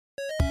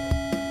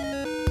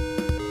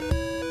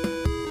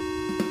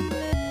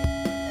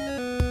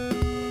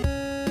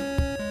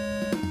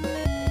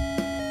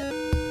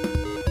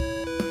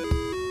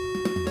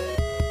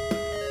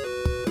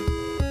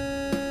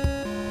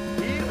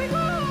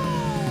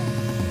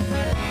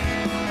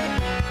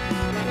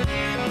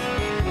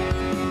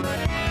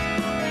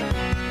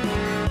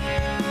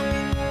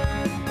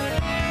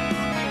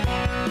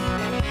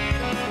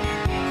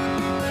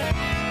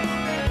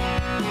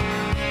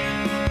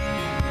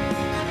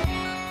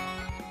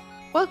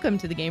Welcome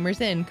to the Gamers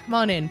Inn. Come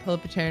on in, pull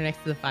up a chair next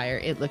to the fire.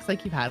 It looks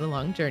like you've had a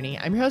long journey.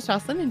 I'm your host,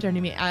 Jocelyn, and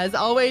joining me, as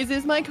always,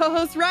 is my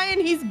co-host, Ryan.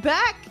 He's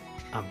back.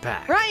 I'm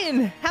back.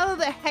 Ryan, how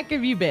the heck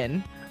have you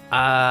been?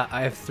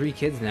 I have 3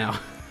 kids now.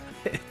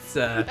 It's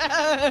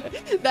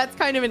That's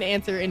kind of an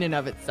answer in and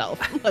of itself,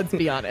 let's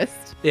be honest.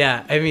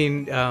 Yeah, I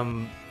mean,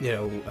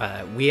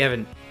 we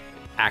haven't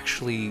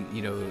actually,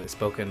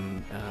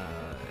 spoken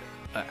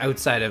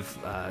outside of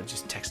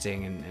just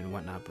texting and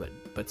whatnot,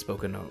 but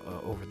spoken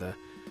over the,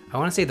 I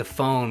want to say the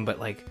phone,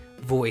 but like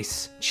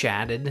voice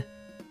chatted.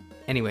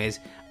 Anyways,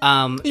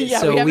 yeah,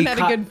 so we haven't had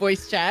a good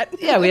voice chat.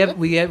 Yeah,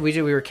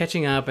 we were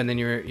catching up, and then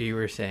you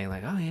were saying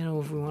like, oh,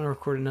 if we want to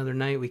record another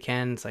night, we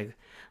can. It's like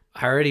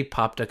I already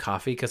popped a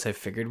coffee because I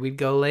figured we'd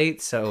go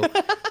late, so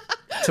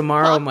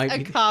tomorrow might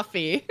be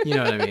coffee. You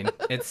know what I mean?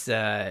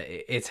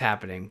 It's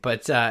happening,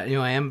 but I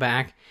am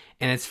back,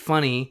 and it's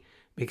funny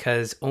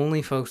because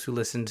only folks who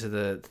listen to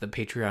the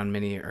Patreon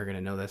mini are gonna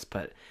know this,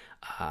 but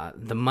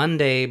the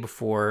Monday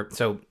before,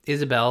 so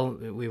Isabel,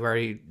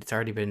 it's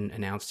already been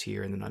announced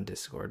here and then on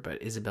Discord,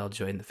 but Isabel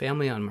joined the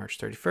family on March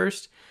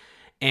 31st,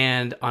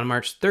 and on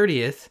March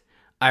 30th,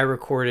 I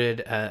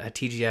recorded a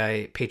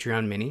TGI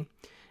Patreon mini,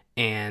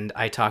 and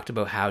I talked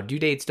about how due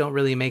dates don't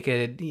really make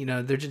it,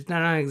 they're just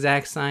not an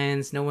exact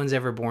science. No one's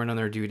ever born on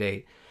their due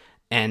date.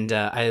 And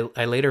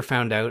I later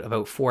found out,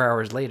 about 4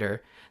 hours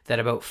later, that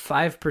about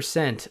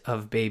 5%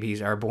 of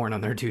babies are born on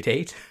their due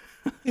date.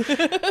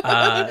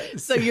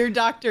 So your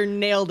doctor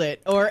nailed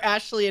it, or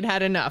Ashley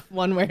had enough,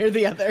 one way or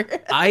the other.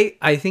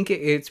 I think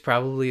it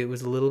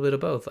was a little bit of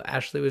both.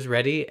 Ashley was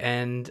ready,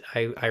 and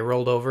I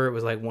rolled over. It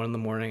was like 1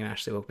 a.m, and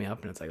Ashley woke me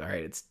up, and it's like, all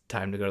right, it's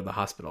time to go to the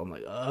hospital. I'm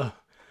like, ugh.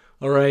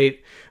 All right.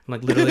 I'm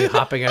like literally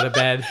hopping out of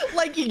bed.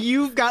 Like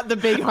you've got the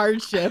big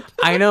hardship.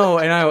 I know.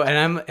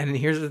 And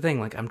here's the thing,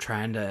 like I'm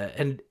trying to,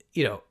 and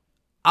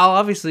I'll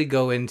obviously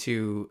go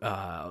into,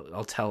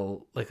 I'll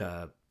tell like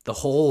the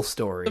whole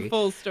story. The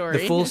full story.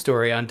 The full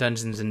story on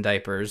Dungeons and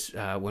Diapers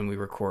when we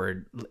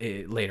record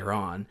later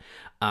on.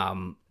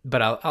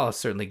 But I'll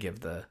certainly give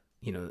the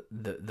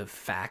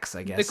facts,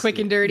 I guess. The quick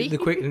and dirty. The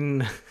quick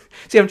and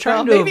see, I'm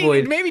trying to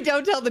avoid. Maybe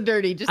don't tell the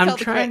dirty. Just I'm tell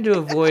the trying quick. to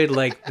avoid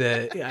like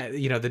the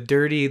the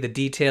dirty, the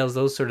details,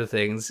 those sort of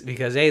things,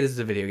 because A, this is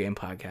a video game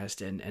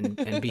podcast,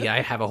 and B,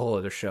 I have a whole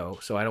other show,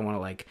 so I don't want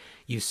to like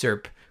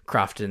usurp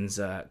Crofton's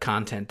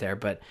content there.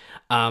 But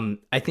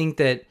I think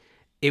that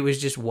it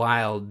was just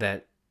wild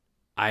that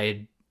I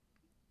had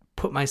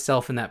put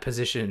myself in that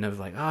position of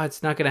like, oh,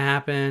 it's not going to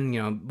happen.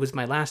 It was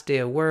my last day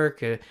of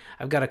work.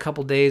 I've got a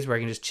couple days where I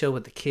can just chill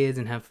with the kids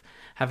and have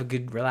a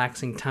good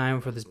relaxing time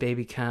before this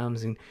baby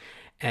comes. And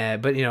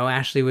but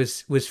Ashley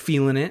was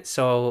feeling it,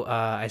 so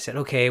I said,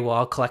 okay, well,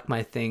 I'll collect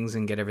my things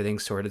and get everything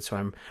sorted so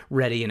I'm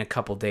ready in a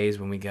couple days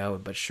when we go.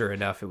 But sure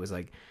enough, it was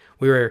like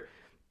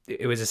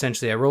it was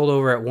essentially I rolled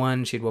over at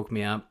 1. She'd woke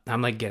me up.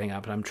 I'm like getting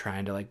up and I'm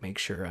trying to like make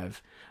sure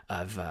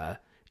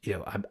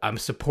I'm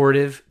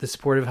supportive, the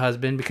supportive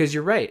husband, because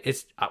you're right.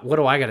 It's what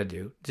do I got to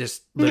do?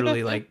 Just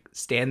literally like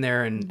stand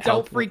there and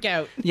help. Don't freak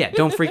out. Yeah,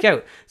 don't freak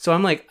out. So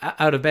I'm like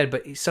out of bed,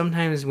 but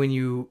sometimes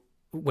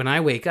when I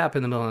wake up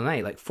in the middle of the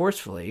night, like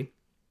forcefully,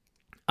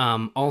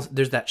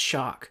 there's that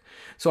shock.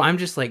 So I'm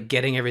just like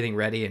getting everything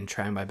ready and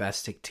trying my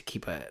best to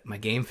keep my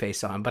game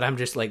face on, but I'm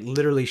just like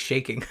literally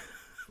shaking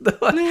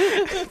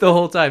the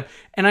whole time,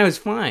 and I was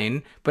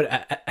fine,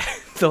 but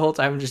the whole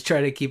time I'm just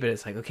trying to keep it.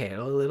 It's like, okay,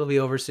 it'll be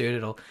over soon.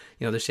 It'll,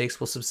 the shakes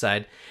will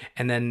subside.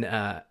 And then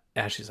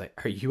Ashley's like,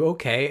 "Are you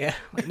okay?" I'm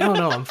like,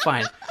 no, I'm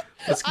fine.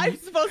 I'm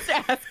supposed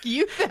to ask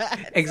you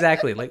that.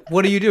 Exactly. Like,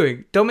 what are you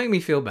doing? Don't make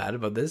me feel bad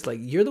about this. Like,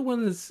 you're the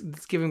one that's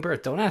giving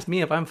birth. Don't ask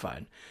me if I'm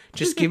fine.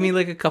 Just give me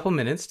like a couple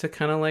minutes to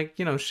kind of like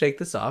shake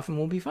this off, and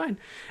we'll be fine.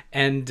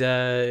 And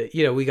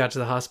we got to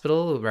the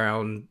hospital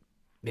around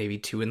maybe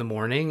 2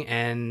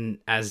 a.m,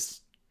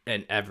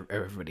 and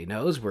everybody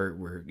knows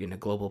we're in a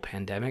global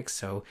pandemic,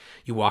 so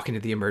you walk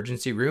into the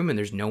emergency room and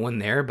there's no one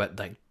there but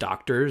like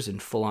doctors and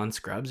full-on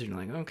scrubs, and you're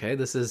like, okay,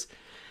 this is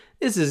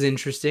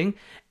interesting.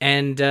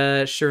 And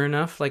sure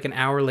enough, like an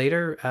hour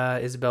later,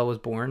 Isabel was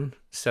born.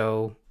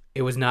 So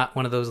it was not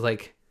one of those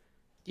like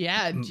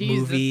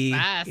movie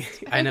fast.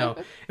 I know,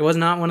 it was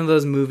not one of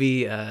those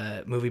movie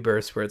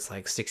births where it's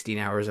like 16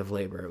 hours of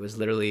labor. It was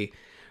literally,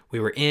 we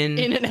were in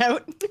and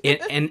out.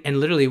 and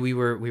literally we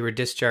were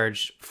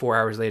discharged 4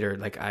 hours later.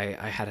 Like I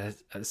had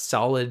a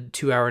solid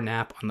 2-hour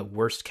nap on the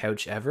worst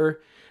couch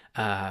ever,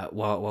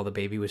 while the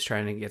baby was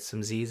trying to get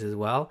some Z's as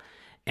well.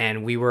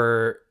 And we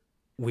were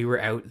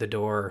out the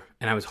door,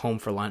 and I was home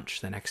for lunch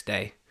the next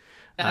day.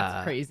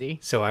 That's crazy.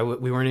 So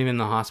we weren't even in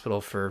the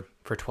hospital for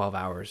 12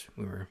 hours.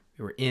 We were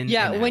in.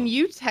 Yeah, when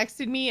you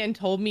texted me and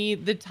told me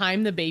the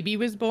time the baby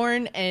was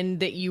born and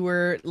that you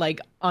were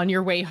like on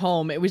your way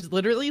home, it was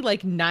literally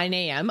like 9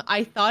 a.m.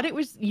 I thought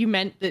you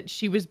meant that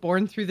she was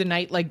born through the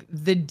night, like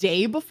the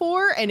day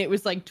before, and it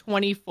was like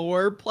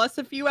 24 plus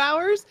a few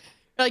hours.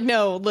 Like,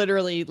 no,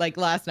 literally like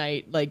last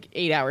night, like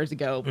 8 hours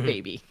ago,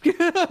 baby.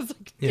 I was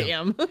like,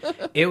 damn.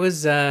 It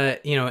was,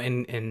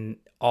 and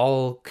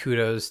all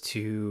kudos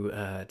to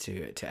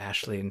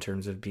Ashley in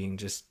terms of being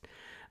just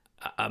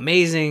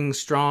amazing,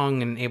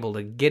 strong, and able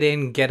to get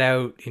in, get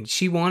out. And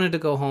she wanted to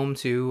go home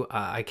too.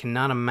 I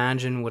cannot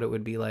imagine what it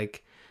would be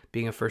like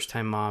being a first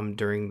time mom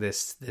during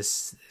this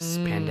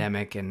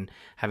pandemic and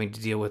having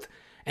to deal with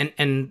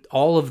and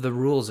all of the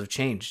rules have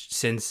changed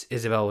since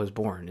Isabel was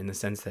born, in the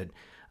sense that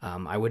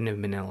I wouldn't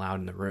have been allowed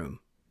in the room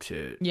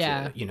to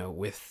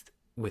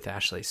with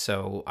Ashley.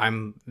 So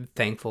I'm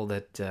thankful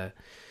that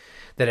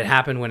that it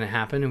happened when it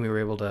happened, and we were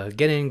able to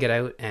get in, get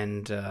out,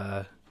 and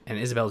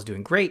Isabel's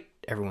doing great.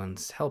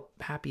 Everyone's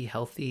happy,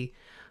 healthy,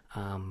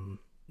 so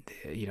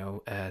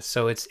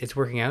it's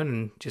working out,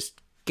 and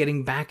just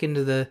getting back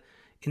into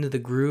the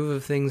groove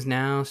of things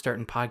now,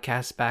 starting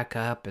podcasts back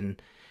up, and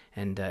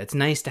it's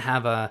nice to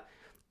have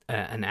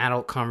an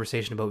adult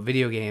conversation about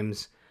video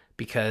games,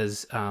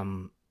 because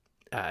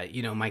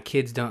my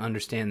kids don't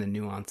understand the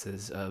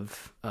nuances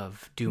of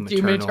Doom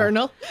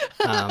Eternal.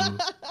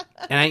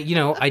 And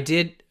I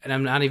did, and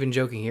I'm not even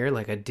joking here,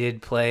 like I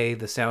did play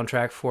the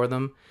soundtrack for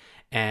them,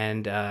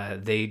 and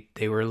they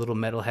were little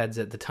metalheads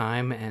at the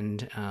time,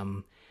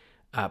 and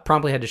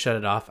promptly had to shut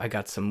it off. I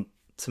got some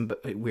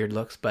weird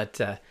looks, but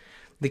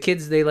the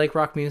kids, they like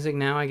rock music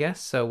now, I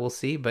guess, so we'll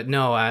see. But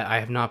no, I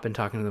have not been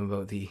talking to them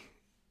about the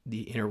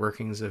inner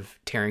workings of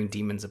tearing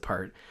demons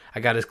apart.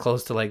 I got as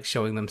close to like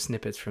showing them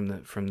snippets from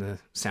the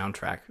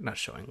soundtrack, not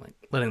showing, like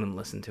letting them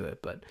listen to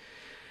it. But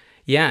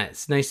yeah,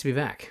 it's nice to be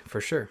back for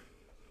sure.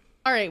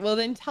 All right, well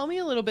then tell me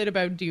a little bit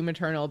about Doom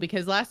Eternal,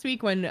 because last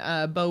week when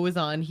Bo was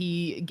on,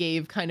 he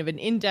gave kind of an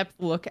in-depth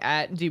look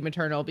at Doom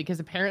Eternal,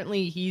 because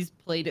apparently he's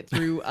played it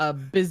through a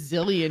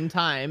bazillion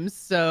times.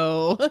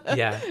 So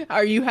yeah,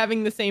 are you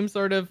having the same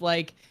sort of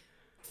like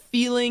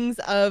feelings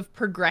of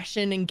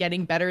progression and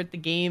getting better at the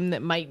game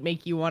that might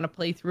make you want to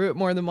play through it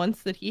more than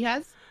once that he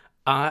has?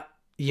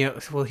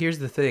 Well, here's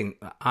the thing.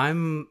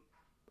 I'm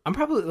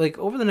probably, like,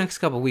 over the next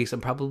couple of weeks,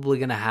 I'm probably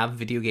gonna have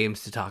video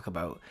games to talk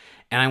about,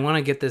 and I want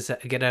to get this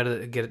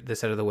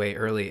out of the way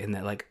early. In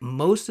that, like,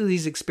 most of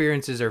these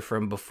experiences are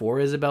from before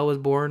Isabel was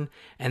born,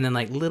 and then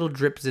like little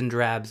drips and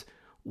drabs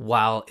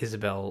while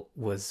Isabel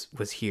was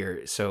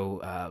here. So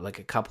like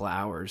a couple of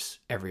hours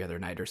every other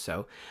night or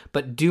so.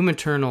 But Doom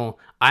Eternal,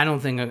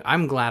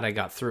 I'm glad I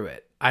got through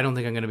it. I don't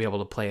think I'm gonna be able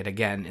to play it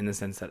again, in the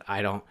sense that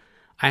I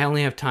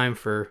only have time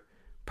for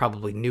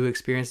probably new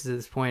experiences at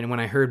this point. And when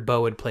I heard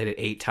Bo had played it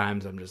 8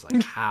 times, I'm just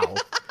like, how?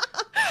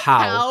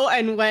 How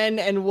and when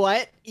and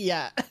what?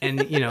 Yeah.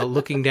 And,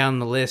 looking down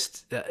the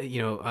list,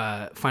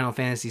 Final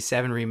Fantasy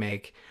VII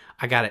Remake,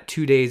 I got it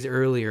 2 days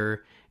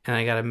earlier, and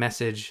I got a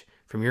message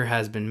from your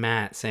husband,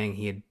 Matt, saying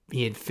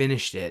he had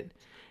finished it.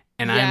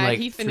 And I'm like,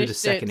 he through the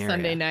second area.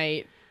 Sunday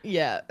night.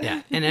 Yeah.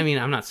 Yeah. And I mean,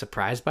 I'm not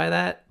surprised by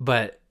that,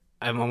 but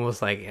I'm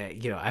almost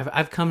like,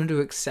 I've come to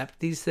accept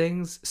these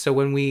things. So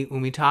when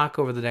we talk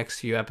over the next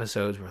few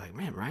episodes, we're like,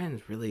 man,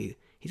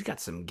 he's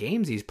got some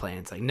games he's playing.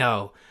 It's like,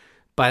 no,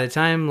 by the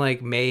time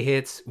like May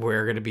hits,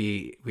 we're gonna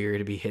be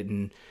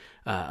hitting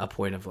a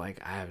point of like,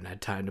 I haven't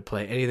had time to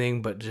play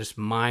anything but just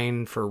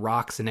mine for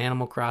rocks and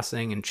Animal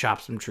Crossing and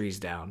chop some trees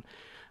down.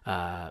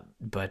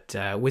 But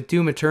with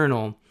Doom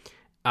Eternal,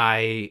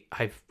 I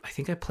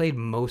think I played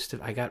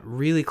I got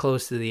really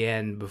close to the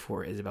end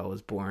before Isabel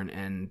was born,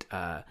 and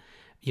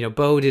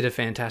Bo did a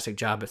fantastic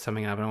job at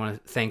summing up, and I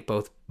want to thank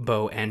both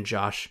Bo and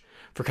Josh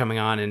for coming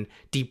on and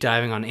deep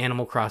diving on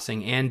Animal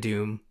Crossing and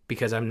Doom,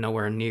 because I'm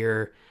nowhere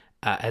near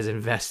as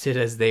invested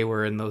as they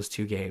were in those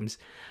two games.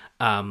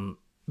 But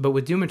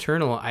with Doom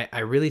Eternal, I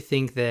really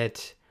think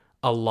that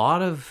a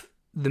lot of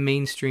the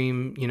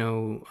mainstream,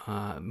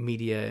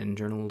 media and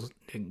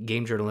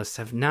game journalists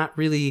have not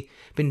really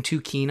been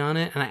too keen on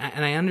it,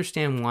 and I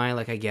understand why.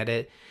 Like, I get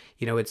it.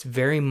 It's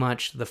very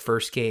much the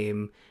first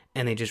game,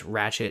 and they just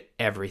ratchet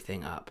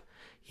everything up,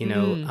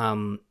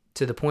 to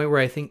the point where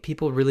I think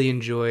people really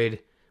enjoyed.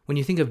 When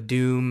you think of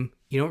Doom,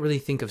 you don't really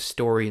think of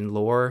story and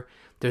lore.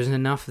 There's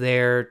enough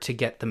there to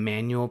get the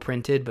manual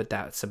printed, but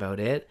that's about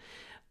it.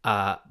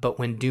 But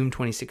when Doom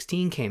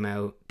 2016 came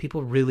out,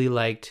 people really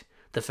liked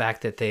the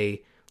fact that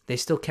they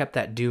still kept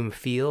that Doom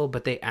feel,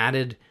 but they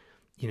added,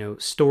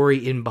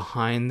 story in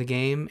behind the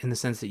game, in the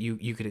sense that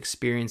you could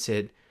experience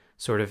it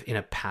sort of in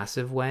a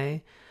passive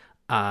way,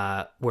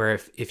 where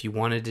if you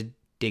wanted to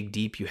dig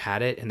deep, you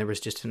had it, and there was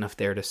just enough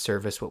there to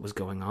service what was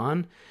going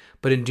on.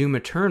 But in Doom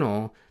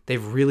Eternal,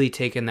 they've really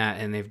taken that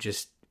and they've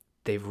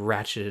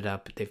ratcheted it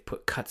up. They've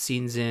put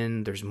cutscenes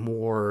in. There's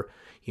more,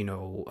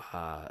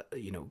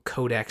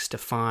 codex to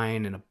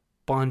find, and a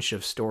bunch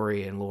of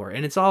story and lore,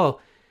 and it's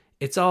all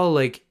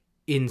like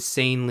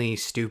insanely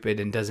stupid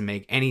and doesn't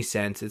make any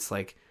sense. It's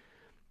like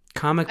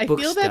comic book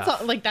stuff.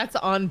 I feel that's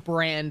on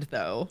brand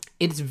though.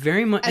 It's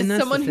very much, as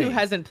someone who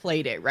hasn't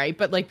played it, right?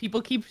 But like,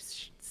 people keep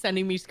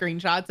sending me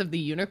screenshots of the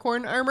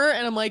unicorn armor,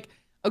 and I'm like,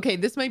 okay,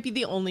 this might be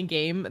the only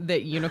game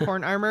that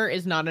unicorn armor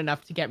is not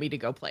enough to get me to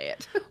go play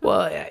it.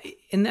 Well,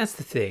 and that's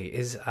the thing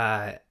is,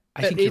 I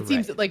think it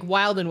seems like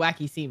Wild and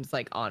Wacky seems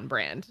like on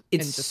brand.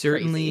 It's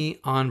certainly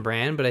on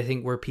brand, but I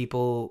think where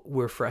people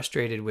were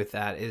frustrated with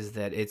that is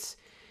that it's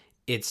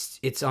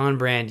on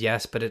brand,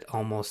 yes, but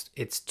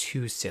it's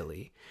too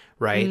silly,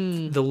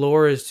 right? The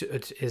lore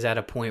is at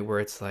a point where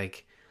it's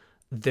like,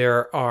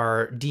 there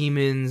are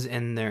demons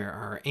and there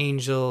are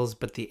angels,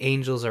 but the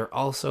angels are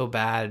also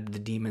bad. The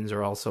demons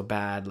are also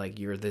bad. Like,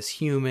 you're this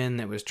human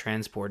that was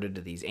transported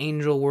to these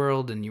angel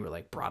world, and you were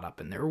like brought up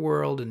in their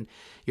world, and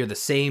you're the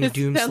same This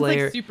Doom sounds like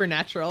Slayer.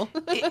 Supernatural.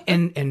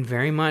 and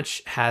very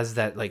much has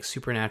that like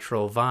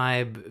supernatural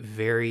vibe,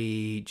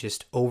 very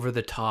just over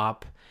the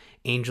top,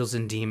 angels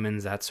and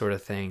demons, that sort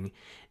of thing.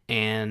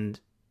 And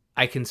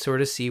I can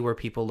sort of see where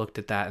people looked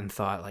at that and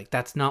thought, like,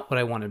 that's not what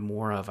I wanted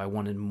more of. I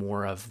wanted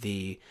more of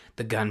the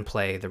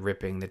gunplay, the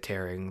ripping, the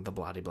tearing, the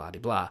blah blah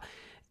blah.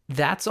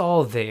 That's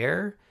all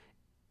there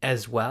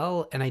as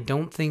well, and I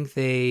don't think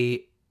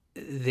they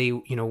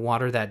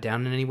water that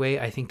down in any way.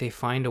 I think they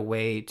find a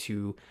way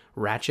to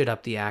ratchet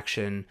up the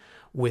action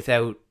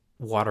without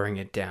watering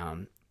it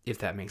down, if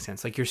that makes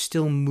sense. Like, you're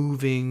still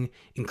moving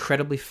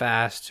incredibly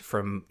fast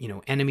from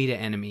enemy to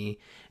enemy,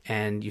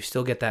 and you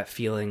still get that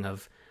feeling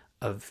of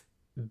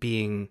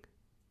being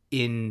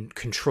in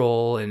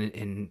control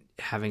and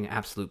having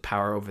absolute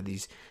power over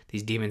these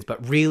demons.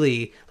 But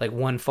really, like,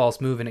 one false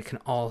move and it can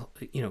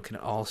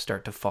all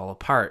start to fall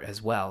apart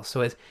as well.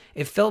 So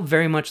it felt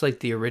very much like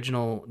the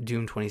original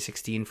Doom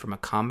 2016 from a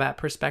combat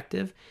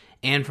perspective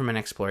and from an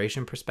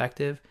exploration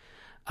perspective,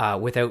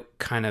 without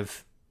kind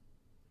of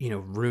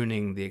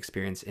ruining the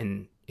experience,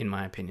 in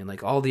my opinion.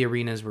 Like, all the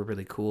arenas were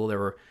really cool. They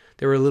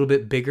were a little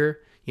bit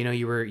bigger.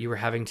 You were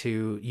having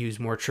to use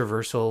more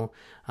traversal.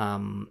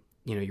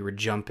 You were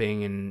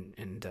jumping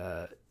and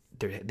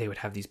they would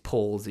have these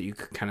poles that you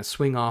could kind of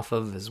swing off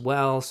of as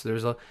well. So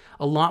there's a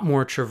lot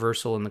more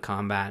traversal in the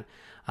combat,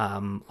 a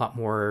lot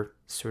more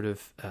sort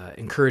of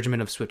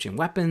encouragement of switching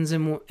weapons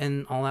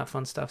and all that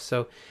fun stuff.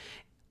 So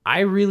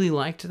I really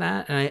liked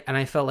that, and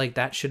I felt like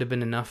that should have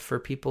been enough for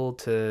people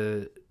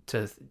to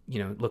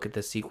look at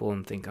the sequel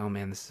and think, oh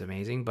man, this is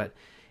amazing. But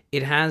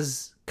it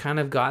has kind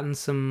of gotten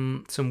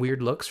some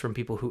weird looks from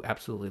people who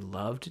absolutely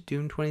loved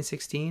Doom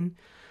 2016.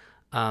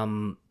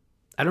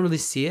 I don't really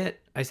see it.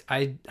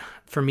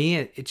 For me,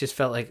 it just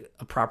felt like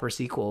a proper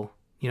sequel.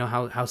 You know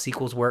how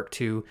sequels work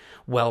to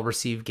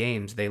well-received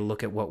games. They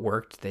look at what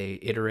worked, they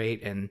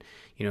iterate, and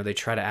they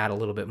try to add a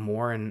little bit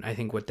more. And I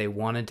think what they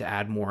wanted to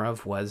add more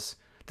of was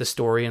the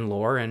story and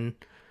lore, and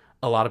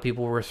a lot of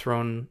people were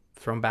thrown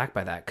back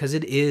by that, because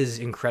it is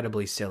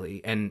incredibly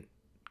silly and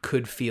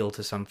could feel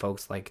to some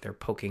folks like they're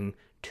poking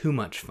too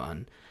much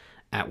fun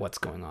at what's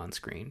going on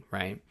screen,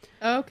 right?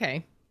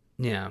 Okay.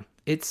 Yeah,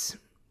 Doom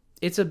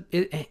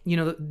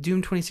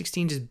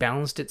 2016 just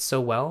balanced it so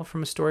well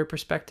from a story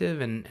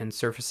perspective and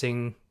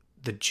surfacing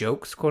the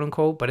jokes, quote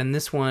unquote. But in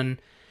this one,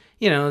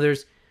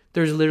 there's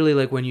literally,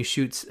 like, when you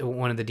shoot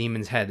one of the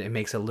demon's head, it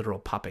makes a literal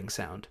popping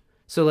sound.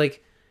 So,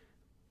 like,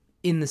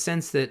 in the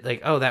sense that,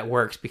 like, oh, that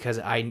works because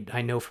I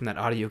know from that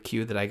audio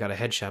cue that I got a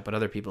headshot, but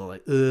other people are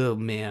like, oh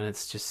man,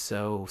 it's just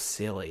so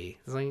silly.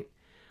 It's like,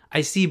 I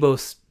see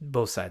both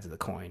sides of the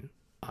coin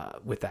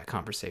with that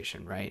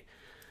conversation, right?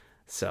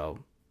 So,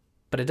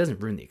 but it doesn't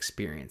ruin the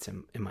experience,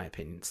 in my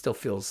opinion. It still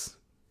feels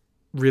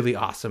really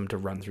awesome to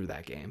run through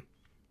that game.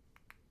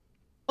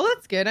 Well,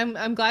 that's good.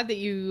 I'm glad that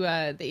you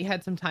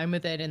had some time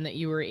with it and that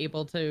you were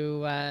able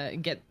to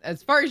get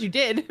as far as you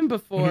did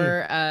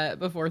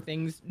before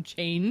things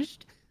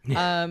changed.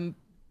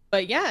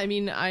 But yeah, I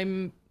mean,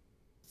 I'm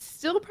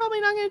still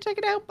probably not going to check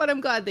it out, but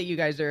I'm glad that you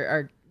guys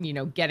are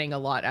getting a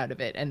lot out of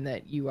it and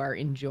that you are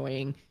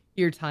enjoying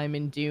your time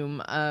in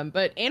Doom.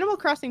 But Animal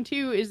Crossing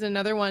 2 is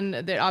another one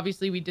that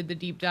obviously we did the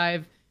deep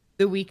dive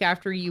the week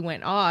after you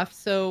went off.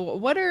 So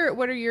what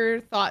are your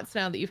thoughts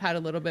now that you've had a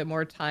little bit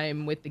more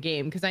time with the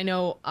game? Because I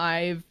know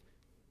I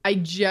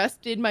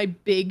just did my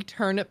big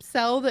turnip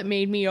sell that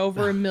made me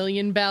over 1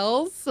 million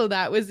bells, so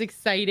that was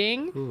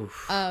exciting.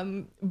 Oof.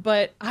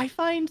 But I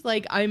find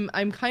like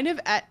I'm kind of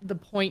at the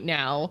point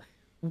now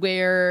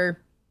where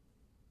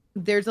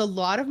there's a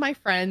lot of my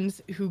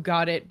friends who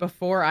got it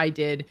before I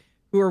did,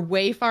 who are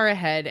way far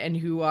ahead and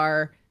who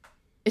are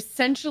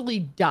essentially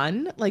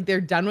done. Like, they're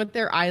done with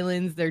their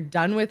islands, they're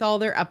done with all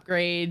their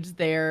upgrades,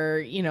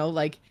 they're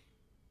like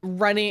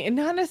running, and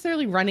not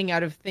necessarily running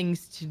out of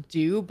things to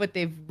do, but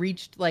they've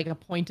reached like a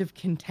point of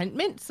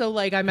contentment. So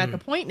like I'm at the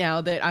point now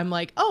that I'm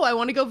like, oh, I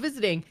want to go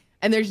visiting,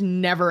 and there's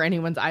never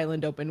anyone's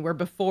island open, where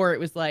before it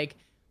was like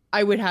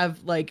I would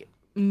have like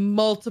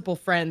multiple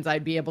friends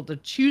I'd be able to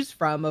choose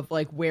from of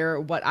like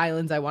what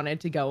islands I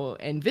wanted to go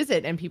and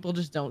visit, and people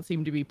just don't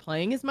seem to be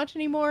playing as much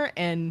anymore.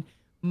 And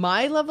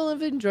my level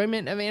of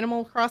enjoyment of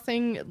Animal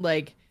Crossing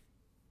like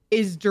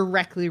is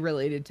directly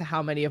related to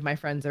how many of my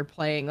friends are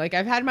playing. Like,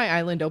 I've had my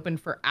island open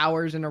for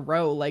hours in a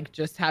row, like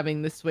just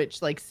having the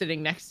Switch like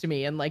sitting next to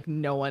me, and like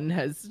no one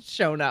has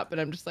shown up,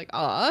 and I'm just like,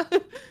 ah.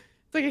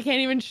 It's like I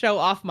can't even show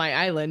off my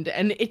island,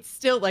 and it's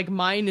still like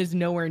mine is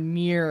nowhere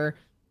near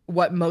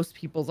what most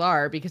people's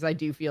are, because I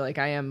do feel like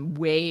I am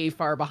way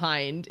far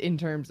behind in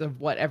terms of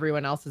what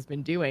everyone else has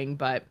been doing.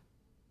 But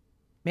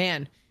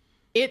man,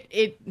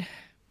 it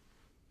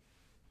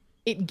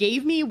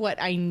gave me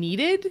what I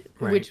needed,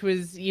 Right. which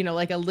was,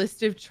 like a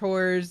list of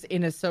chores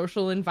in a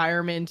social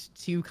environment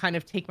to kind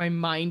of take my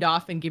mind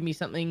off and give me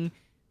something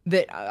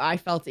that I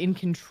felt in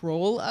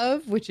control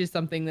of, which is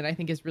something that I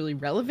think is really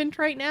relevant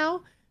right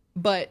now.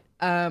 But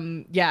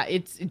yeah,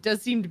 it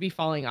does seem to be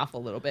falling off a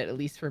little bit, at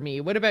least for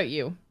me. What about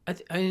you?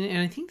 And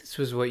I think this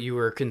was what you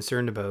were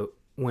concerned about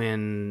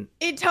when,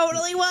 It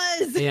totally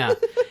was. yeah,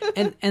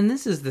 and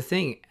this is the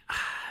thing.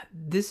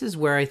 This is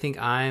where I think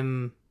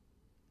I'm,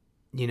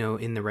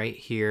 in the right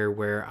here,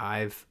 where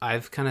I've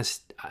kind of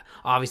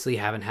obviously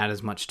haven't had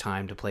as much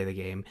time to play the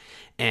game,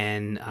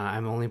 and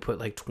I'm only put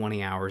like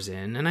 20 hours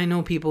in, and I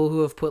know people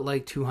who have put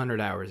like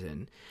 200 hours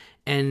in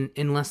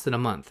less than a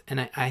month,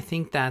 and I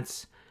think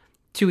that's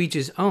to each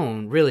his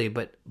own, really.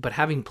 But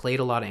having played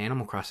a lot of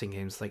Animal Crossing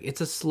games, like,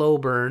 it's a slow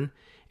burn,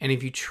 and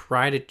if you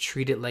try to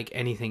treat it like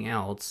anything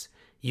else,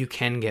 you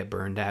can get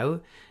burned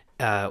out.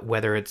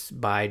 Whether it's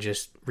by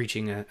just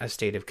reaching a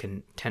state of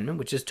contentment,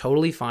 which is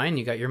totally fine.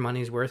 You got your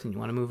money's worth and you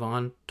want to move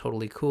on,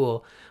 totally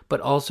cool.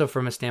 But also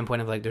from a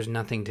standpoint of like, there's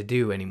nothing to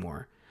do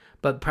anymore.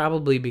 But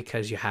probably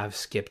because you have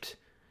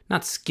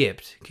not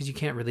skipped, because you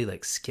can't really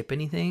like skip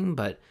anything.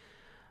 But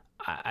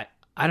I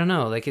don't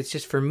know. Like, it's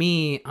just, for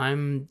me,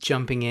 I'm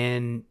jumping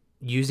in,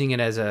 using it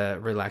as a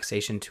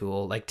relaxation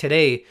tool. Like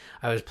today,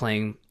 I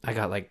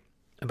got like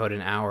about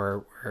an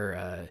hour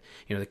where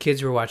the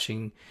kids were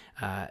watching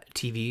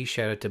TV.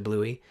 Shout out to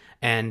Bluey,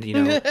 and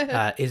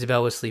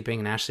Isabel was sleeping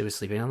and Ashley was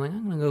sleeping. I'm like,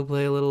 I'm gonna go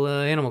play a little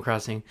Animal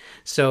Crossing.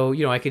 So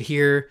I could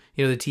hear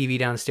the TV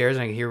downstairs,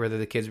 and I could hear whether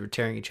the kids were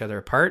tearing each other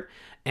apart,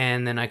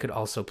 and then I could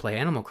also play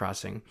Animal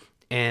Crossing.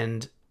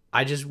 And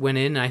I just went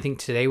in, and I think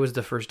today was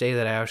the first day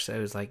that I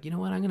was like, you know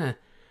what, I'm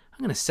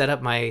gonna set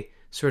up my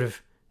sort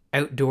of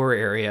outdoor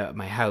area at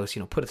my house,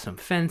 put some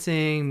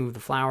fencing, move the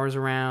flowers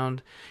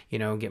around,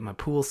 get my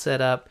pool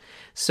set up.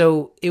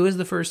 So it was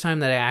the first time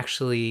that I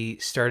actually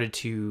started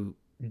to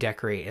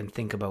decorate and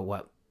think about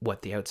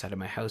what the outside of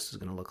my house is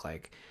going to look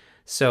like.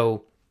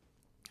 So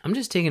I'm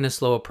just taking a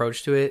slow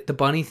approach to it. The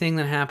bunny thing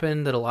that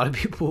happened that a lot of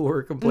people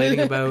were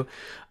complaining about,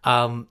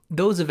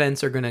 those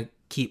events are going to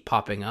keep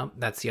popping up.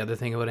 That's the other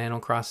thing about Animal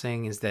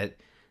Crossing, is that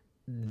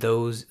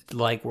those,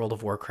 like World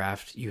of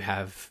Warcraft, you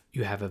have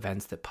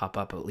events that pop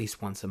up at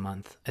least once a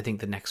month. I think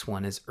the next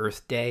one is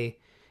Earth Day,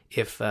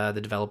 if the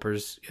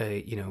developers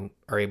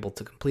are able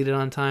to complete it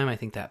on time. I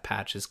think that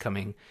patch is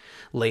coming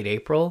late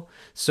April.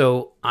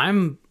 So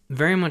I'm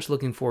very much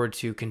looking forward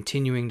to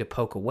continuing to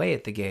poke away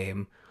at the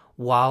game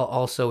while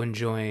also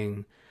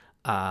enjoying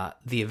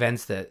the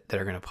events that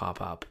are going to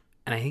pop up.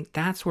 And I think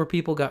that's where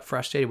people got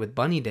frustrated with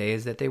Bunny Day,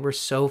 is that they were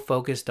so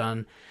focused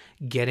on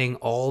getting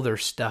all their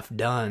stuff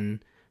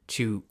done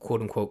to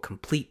quote unquote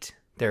complete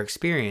their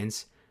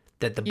experience,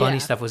 that the bunny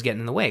stuff was getting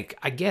in the way.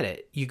 I get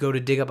it. You go to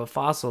dig up a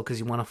fossil because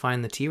you want to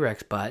find the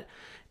T-Rex butt.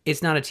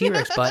 It's not a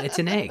T-Rex butt, it's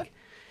an egg.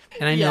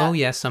 And I know,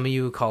 yes, some of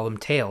you call them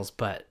tails,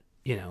 but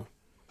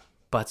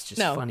butt's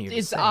just funnier to say.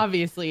 It's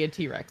obviously a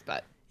T-Rex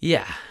butt.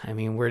 Yeah. I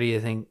mean, where do you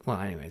think? Well,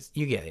 anyways,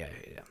 you get the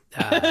idea.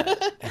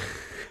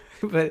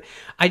 But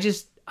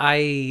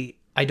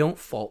I don't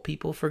fault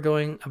people for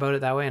going about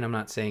it that way, and I'm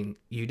not saying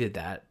you did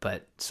that,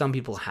 but some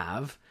people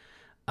have.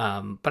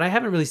 But I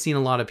haven't really seen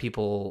a lot of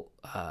people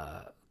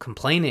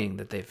complaining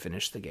that they've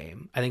finished the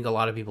game. I think a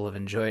lot of people have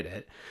enjoyed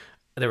it.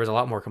 There was a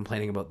lot more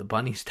complaining about the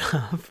bunny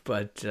stuff,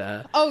 but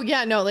oh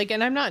yeah, no, like,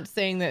 and I'm not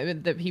saying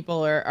that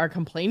people are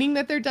complaining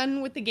that they're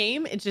done with the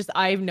game. It's just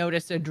I've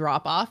noticed a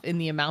drop off in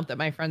the amount that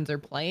my friends are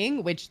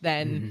playing, which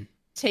then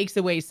takes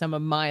away some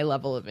of my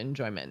level of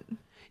enjoyment.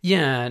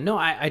 Yeah, no,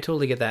 I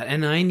totally get that.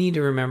 And I need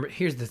to remember,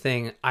 here's the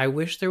thing. I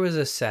wish there was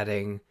a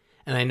setting,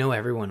 and I know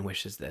everyone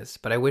wishes this,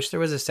 but I wish there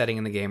was a setting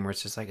in the game where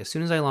it's just like, as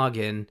soon as I log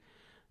in,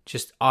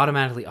 just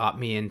automatically opt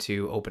me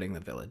into opening the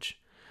village.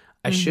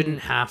 I shouldn't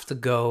have to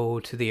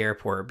go to the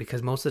airport,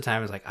 because most of the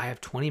time it's like, I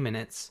have 20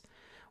 minutes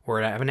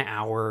or I have an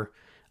hour.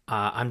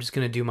 I'm just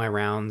going to do my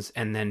rounds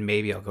and then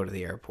maybe I'll go to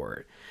the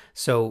airport.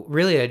 So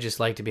really, I just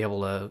like to be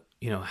able to,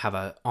 have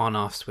a on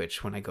off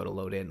switch when I go to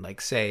load in, like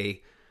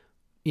say,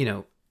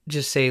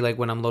 just say like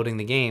when I'm loading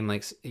the game,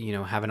 like,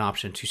 have an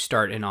option to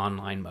start in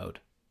online mode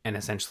and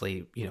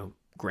essentially,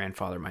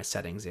 grandfather my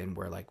settings in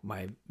where like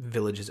my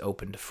village is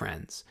open to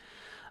friends.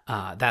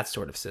 That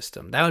sort of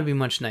system. That would be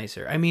much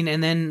nicer. I mean,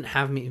 and then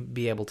have me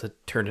be able to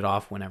turn it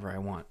off whenever I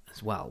want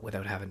as well,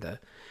 without having to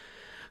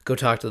go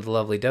talk to the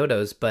lovely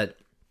dodos. But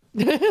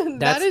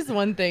that is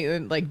one thing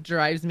that like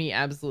drives me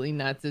absolutely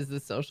nuts, is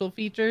the social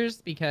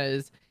features,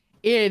 because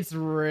it's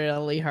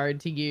really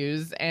hard to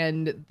use,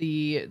 and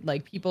the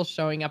like people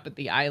showing up at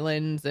the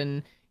islands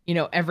and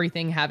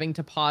everything having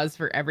to pause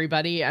for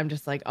everybody. I'm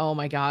just like, oh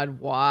my god,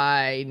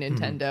 why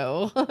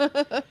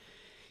Nintendo?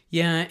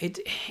 Yeah,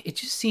 it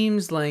just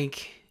seems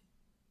like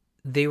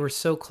they were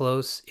so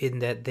close in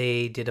that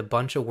they did a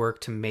bunch of work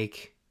to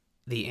make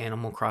the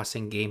Animal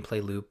Crossing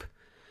gameplay loop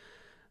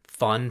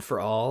fun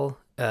for all,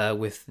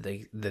 with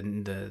the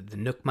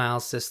Nook Mile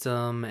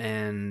system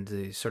and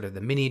the sort of the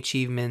mini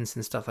achievements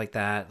and stuff like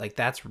that. Like,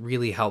 that's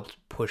really helped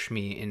push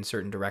me in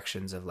certain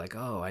directions of like,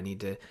 oh, I need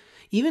to,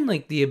 even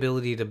like the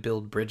ability to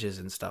build bridges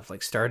and stuff,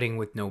 like starting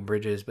with no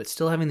bridges, but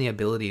still having the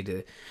ability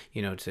to,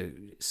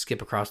 to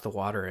skip across the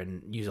water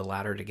and use a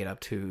ladder to get up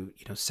to,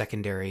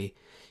 secondary,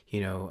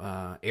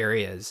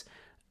 areas.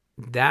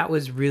 That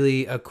was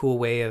really a cool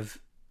way of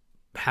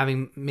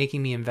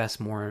making me invest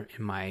more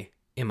in my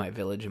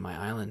village, in my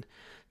island,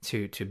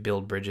 to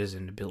build bridges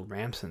and to build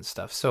ramps and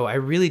stuff. So I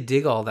really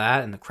dig all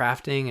that and the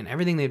crafting and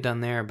everything they've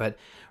done there. But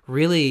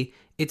really,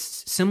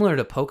 it's similar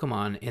to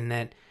Pokemon in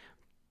that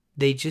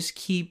they just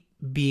keep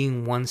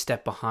being one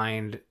step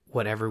behind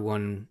what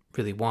everyone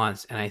really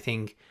wants. And I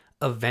think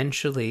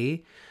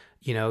eventually,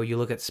 you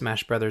look at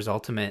Smash Brothers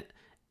Ultimate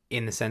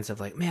in the sense of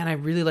like, man, I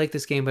really like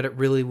this game, but it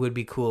really would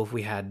be cool if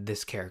we had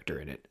this character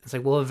in it. It's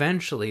like, well,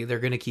 eventually they're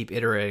going to keep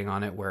iterating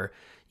on it where,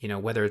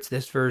 whether it's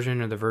this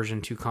version or the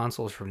version 2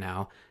 consoles from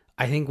now,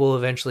 I think we'll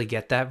eventually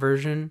get that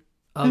version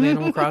of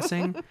Animal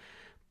Crossing,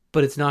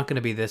 but it's not going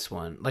to be this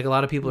one. Like a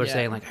lot of people are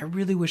saying like, I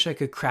really wish I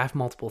could craft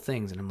multiple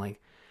things. And I'm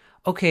like,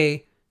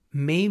 okay,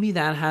 maybe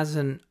that has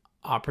an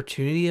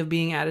opportunity of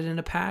being added in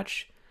a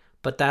patch,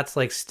 but that's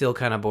like still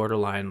kind of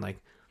borderline. Like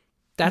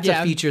that's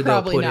a feature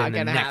they'll put in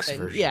the next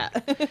version.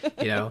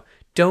 Yeah.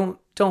 Don't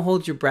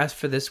hold your breath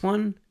for this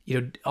one.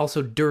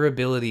 Also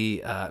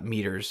durability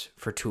meters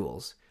for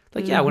tools.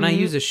 Like, when I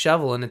use a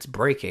shovel and it's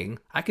breaking,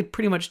 I could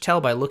pretty much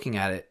tell by looking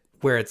at it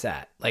where it's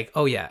at. Like,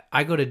 oh yeah,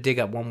 I go to dig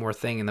up one more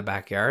thing in the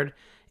backyard,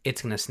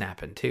 it's going to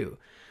snap in two.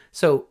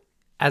 So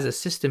as a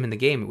system in the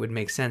game, it would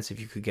make sense if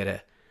you could get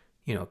a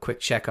quick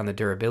check on the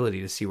durability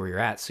to see where you're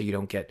at so you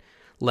don't get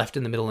left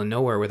in the middle of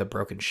nowhere with a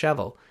broken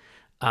shovel.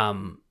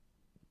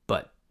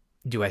 But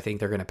do I think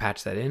they're going to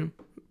patch that in?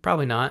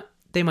 Probably not.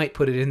 They might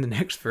put it in the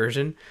next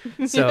version.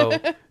 So,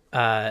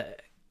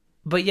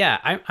 but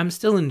yeah, I'm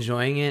still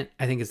enjoying it.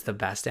 I think it's the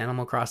best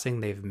Animal Crossing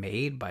they've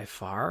made by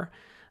far.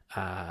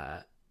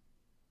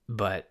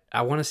 But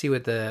I want to see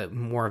what the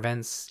more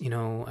events,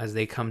 as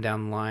they come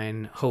down the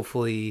line.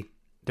 Hopefully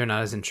they're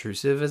not as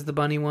intrusive as the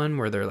bunny one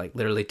where they're like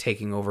literally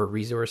taking over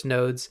resource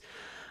nodes.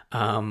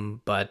 Yeah,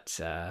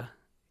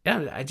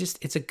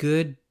 it's a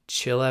good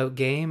chill out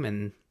game.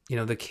 And,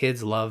 the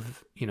kids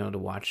love, to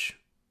watch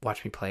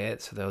me play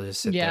it. So they'll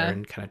just sit there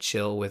and kind of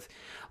chill with,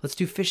 let's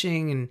do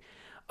fishing. And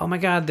oh my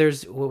God,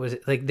 what was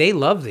it? Like they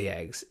love the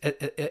eggs.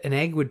 An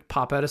egg would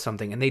pop out of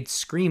something and they'd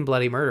scream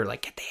bloody murder.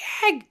 Like, get the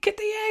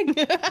egg.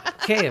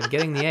 Okay, I'm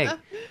getting the egg.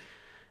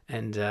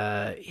 And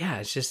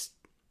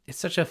it's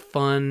such a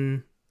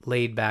fun,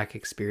 laid back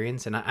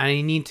experience. And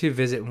I need to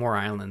visit more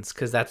islands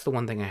because that's the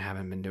one thing I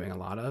haven't been doing a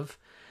lot of.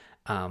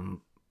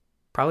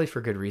 Probably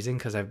for good reason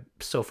because I'm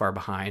so far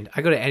behind.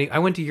 I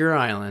went to your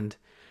island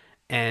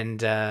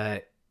and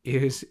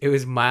it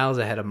was miles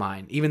ahead of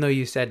mine. Even though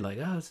you said like,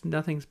 oh, it's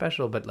nothing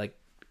special, but like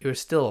there was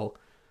still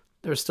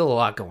a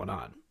lot going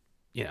on,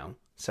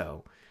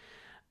 So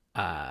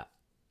I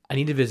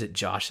need to visit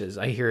Josh's.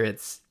 I hear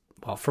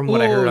from what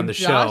I heard on the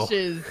show.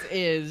 Josh's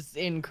is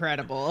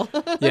incredible.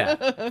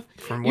 Yeah.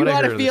 From what you I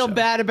heard want to feel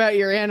bad about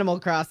your Animal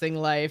Crossing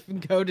life,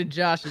 go to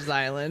Josh's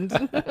island.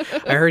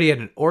 I heard he had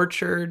an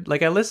orchard.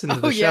 Like I listened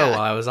to the show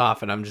while I was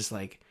off and I'm just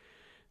like,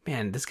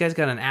 man, this guy's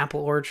got an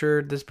apple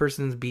orchard. This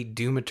person's beat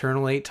Doom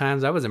Eternal 8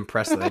 times. I was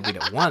impressed that I beat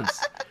it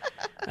once.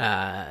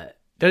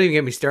 Don't even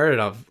get me started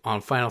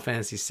on Final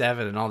Fantasy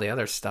VII and all the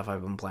other stuff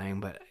I've been playing.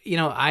 But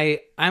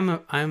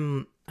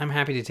I'm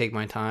happy to take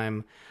my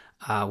time.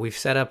 We've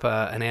set up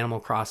an Animal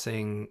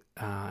Crossing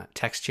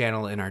text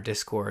channel in our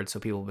Discord, so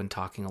people have been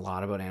talking a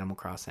lot about Animal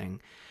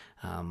Crossing.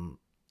 And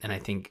I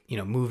think,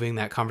 moving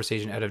that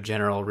conversation out of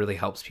general really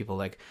helps people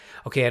like,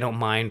 okay, I don't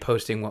mind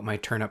posting what my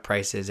turnip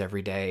price is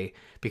every day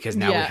because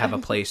now we have a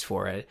place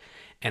for it.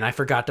 And I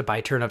forgot to buy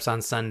turnips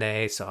on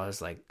Sunday. So I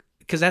was like,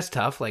 because that's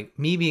tough. Like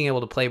me being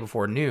able to play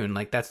before noon,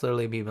 like that's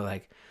literally me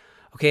like,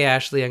 okay,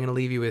 Ashley, I'm going to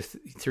leave you with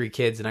 3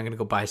 kids and I'm going to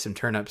go buy some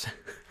turnips.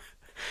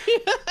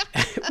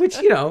 Which,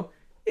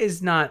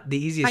 is not the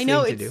easiest thing to do.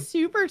 I know, it's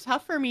super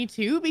tough for me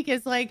too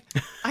because like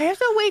I have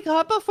to wake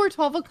up before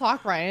 12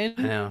 o'clock, Ryan.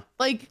 I know.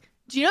 Like,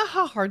 do you know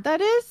how hard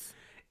that is?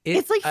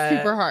 It's like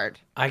super hard.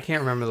 I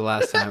can't remember the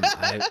last time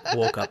I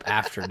woke up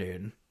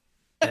afternoon.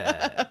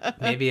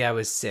 Maybe I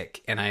was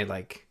sick and I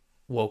like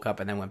woke up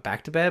and then went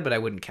back to bed, but I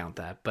wouldn't count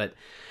that. But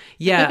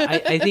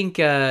yeah, I think,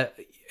 and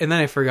then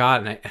I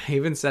forgot and I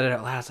even said it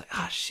out loud. I was like,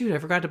 oh shoot, I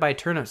forgot to buy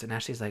turnips. And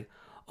Ashley's like,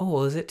 oh,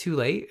 well, is it too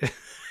late?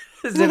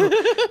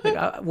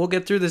 We'll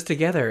get through this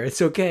together.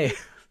 It's okay.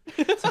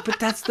 But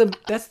that's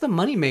the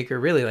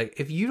moneymaker, really. Like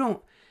if you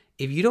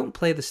don't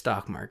play the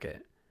stock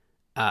market,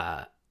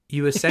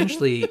 you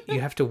essentially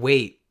you have to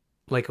wait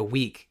like a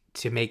week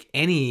to make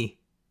any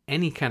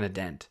kind of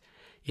dent,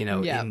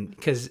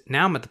 because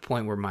now I'm at the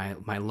point where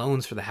my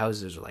loans for the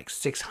houses are like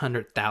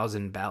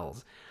 600,000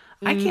 bells.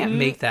 I can't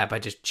make that by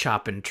just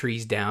chopping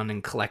trees down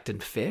and collecting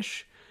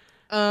fish.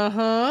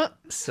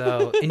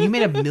 So, and you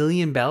made 1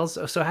 million bells.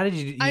 So how did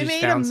you? I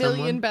made 1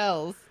 million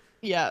bells.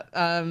 Yeah.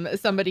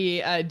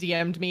 Somebody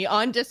DM'd me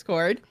on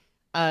Discord,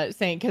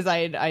 saying because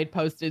I'd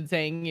posted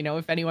saying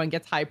if anyone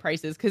gets high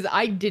prices because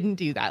I didn't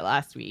do that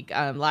last week.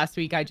 Last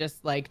week I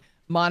just like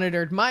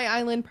monitored my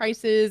island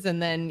prices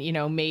and then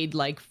made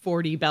like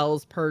 40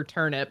 bells per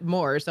turnip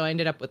more. So I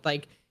ended up with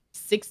like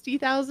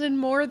 60,000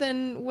 more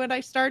than what I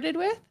started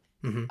with.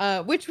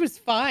 which was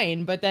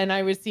fine. But then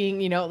I was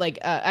seeing,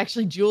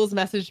 actually Jules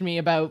messaged me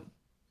about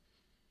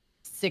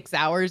 6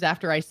 hours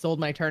after I sold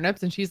my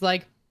turnips, and she's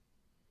like,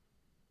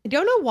 I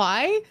don't know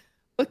why,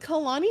 but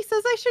Kalani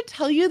says I should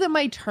tell you that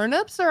my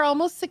turnips are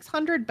almost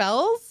 600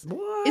 bells.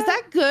 What? Is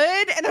that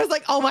good? And I was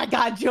like, oh my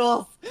God,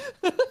 Jules.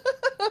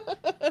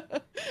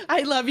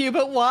 I love you,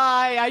 but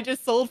why? I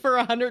just sold for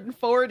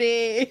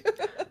 140.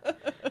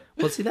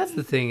 Well, see, that's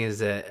the thing is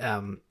that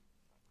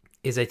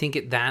I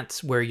think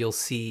that's where you'll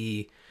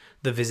see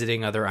the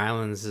visiting other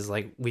islands is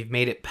like we've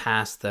made it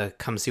past the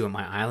come see what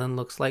my island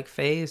looks like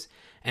phase,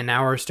 and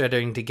now we're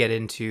starting to get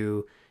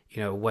into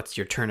what's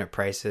your turnip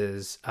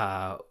prices.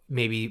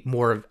 Maybe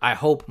more. I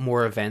hope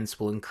more events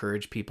will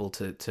encourage people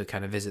to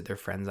kind of visit their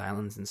friends'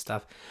 islands and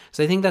stuff.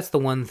 So I think that's the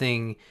one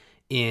thing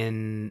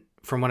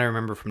from what I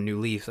remember from New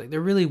Leaf, like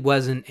there really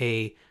wasn't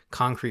a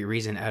concrete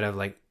reason out of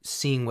like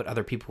seeing what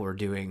other people were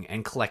doing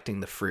and collecting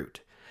the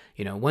fruit.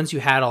 Once you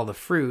had all the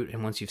fruit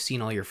and once you've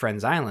seen all your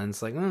friends'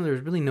 islands, like,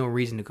 there's really no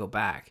reason to go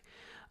back,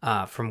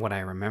 from what I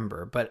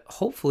remember. But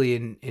hopefully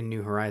in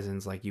New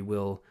Horizons, like you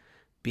will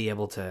be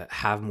able to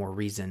have more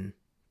reason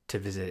to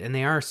visit. And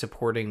they are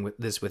supporting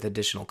this with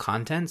additional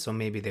content. So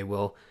maybe they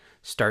will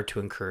start to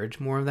encourage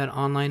more of that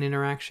online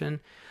interaction.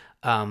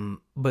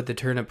 But the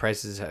turnip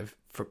prices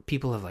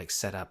people have like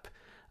set up,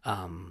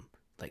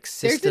 like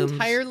systems. There's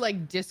entire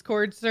like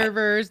Discord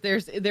servers.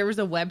 There was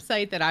a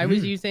website that I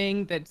was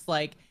using that's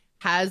like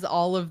has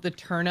all of the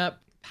turnip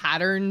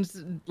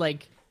patterns,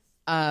 like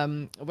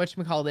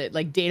whatchamacallit,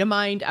 like data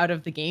mined out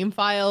of the game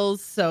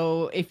files.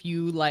 So if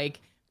you like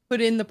put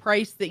in the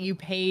price that you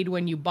paid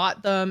when you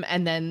bought them,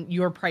 and then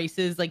your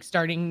prices like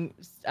starting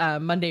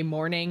Monday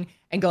morning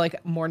and go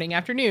like morning,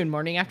 afternoon,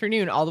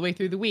 all the way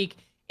through the week,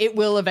 it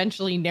will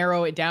eventually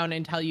narrow it down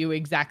and tell you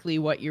exactly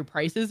what your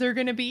prices are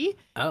going to be.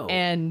 Oh.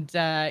 And so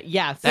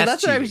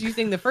that's what I was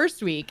using the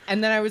first week.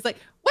 And then I was like,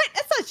 what?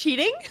 That's not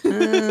cheating.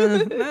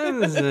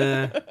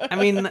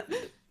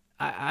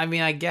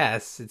 I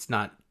guess it's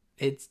not.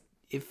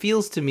 It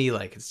feels to me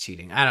like it's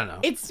cheating. I don't know.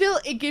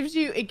 It gives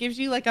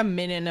you like a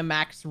min and a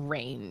max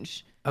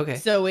range. Okay.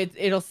 So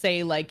it'll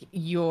say like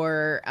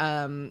your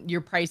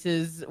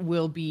prices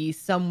will be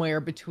somewhere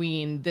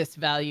between this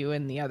value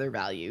and the other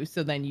value.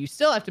 So then you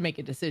still have to make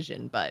a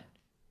decision, but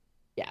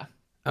yeah.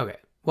 Okay.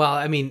 Well,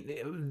 I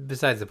mean,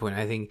 besides the point,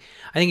 I think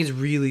it's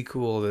really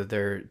cool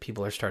that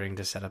people are starting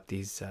to set up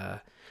these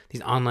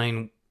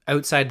online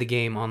outside the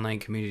game online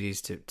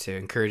communities to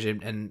encourage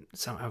it. And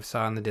I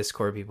saw in the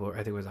Discord people, I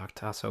think it was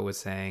Octaso, was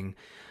saying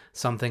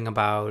something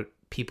about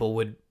people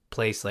would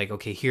place like,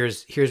 okay,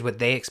 here's what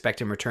they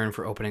expect in return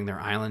for opening their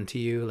island to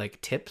you, like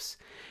tips.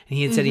 And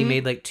he had said he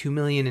made like 2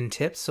 million in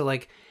tips. So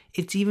like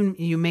it's even,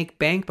 you make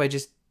bank by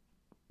just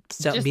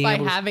by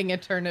having a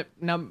turnip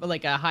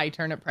like a high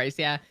turnip price.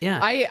 Yeah.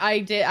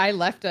 I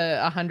left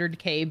a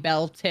 100K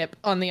bell tip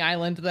on the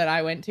island that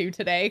I went to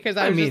today because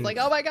I was just like,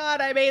 oh my God,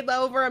 I made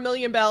over 1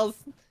 million bells.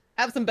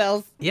 Have some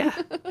bells. Yeah.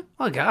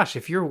 Oh gosh,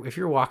 if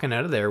you're walking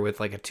out of there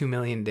with like a $2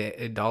 million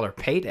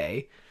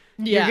payday,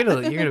 yeah, you're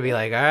gonna be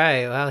like, all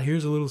right, well,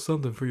 here's a little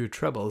something for your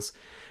troubles.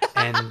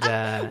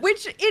 And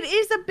which it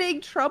is a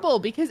big trouble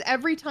because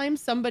every time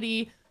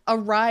somebody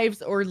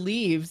arrives or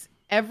leaves,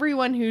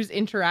 everyone who's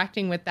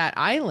interacting with that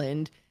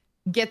island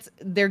gets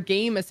their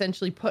game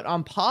essentially put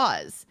on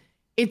pause.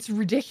 It's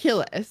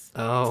ridiculous.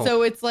 Oh.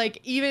 So it's like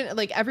even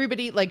like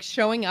everybody like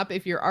showing up,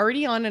 if you're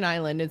already on an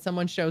island and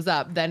someone shows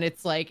up, then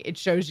it's like it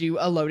shows you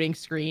a loading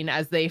screen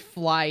as they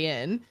fly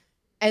in.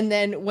 And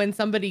then when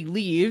somebody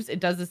leaves, it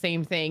does the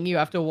same thing. You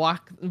have to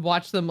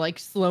watch them like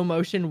slow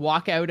motion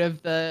walk out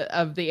of the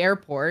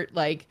airport.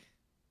 Like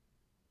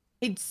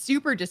it's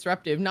super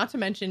disruptive. Not to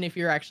mention if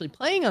you're actually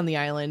playing on the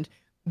island,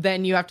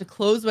 then you have to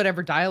close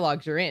whatever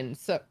dialogues you're in.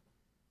 So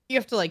you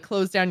have to like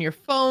close down your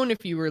phone.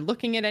 If you were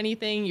looking at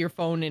anything, your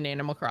phone in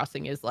Animal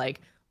Crossing is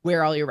like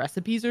where all your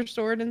recipes are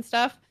stored and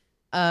stuff.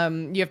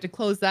 You have to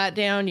close that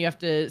down. You have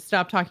to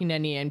stop talking to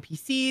any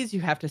NPCs.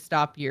 You have to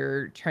stop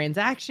your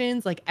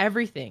transactions, like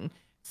everything.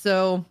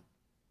 So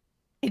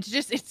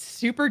it's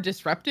super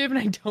disruptive, and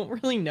I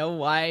don't really know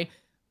why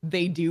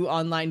they do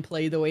online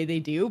play the way they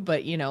do,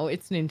 but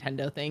it's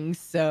Nintendo things.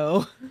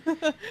 So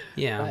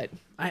yeah, but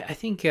I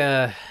think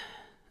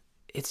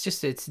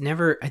it's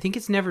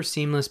never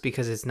seamless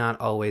because it's not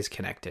always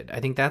connected.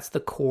 I think that's the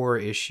core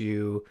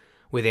issue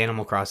with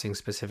Animal Crossing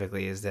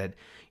specifically, is that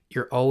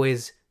you're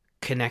always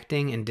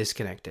connecting and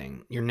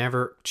disconnecting. You're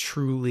never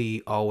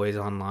truly always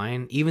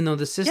online, even though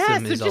the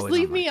system is always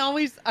online.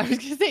 I was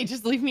gonna say,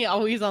 just leave me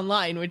always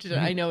online, which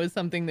I know is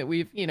something that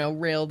we've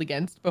railed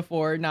against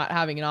before, not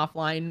having an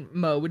offline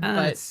mode.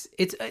 But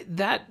it's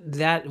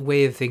that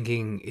way of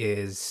thinking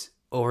is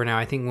over now.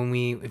 I think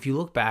if you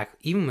look back,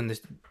 even when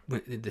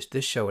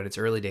this show in its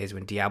early days,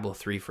 when Diablo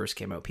 3 first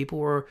came out, people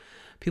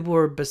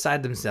were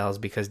beside themselves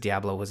because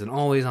Diablo was an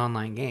always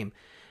online game.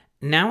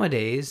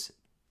 Nowadays,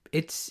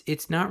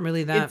 it's not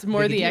really that. It's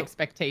more the deal.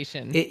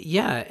 expectation.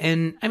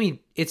 And I mean,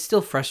 it's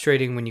still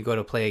frustrating when you go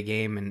to play a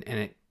game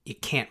and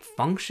it can't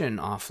function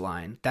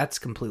offline, that's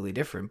completely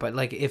different. But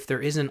like if there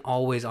isn't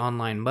always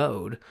online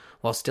mode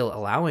while still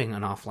allowing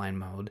an offline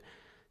mode,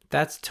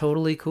 that's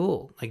totally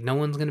cool. Like no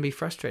one's going to be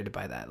frustrated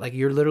by that. Like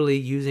you're literally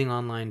using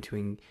online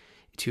to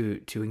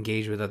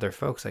engage with other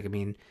folks. Like I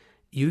mean,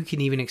 you can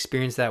even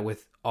experience that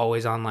with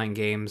always online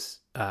games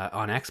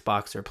on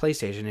Xbox or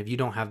PlayStation. If you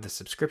don't have the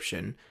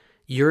subscription,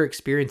 you're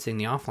experiencing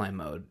the offline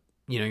mode.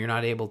 You know, you're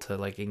not able to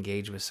like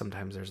engage with,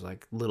 sometimes there's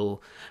like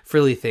little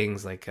frilly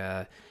things like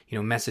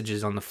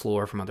messages on the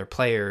floor from other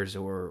players,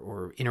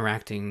 or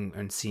interacting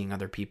and seeing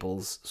other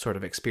people's sort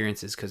of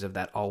experiences because of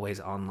that always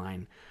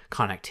online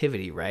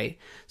connectivity, right?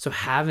 So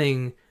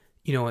having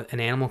an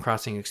Animal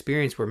Crossing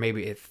experience where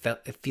maybe it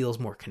feels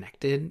more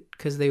connected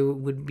because they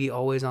would be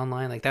always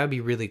online, like that would be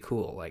really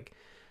cool. Like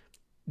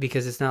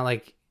because it's not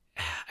like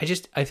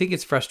I think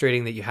it's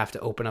frustrating that you have to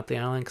open up the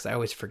island because I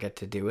always forget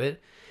to do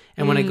it.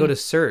 And when I go to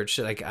search,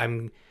 like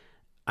I'm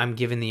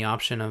given the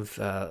option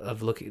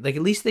of looking, like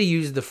at least they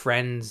use the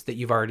friends that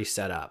you've already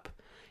set up.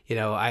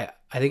 I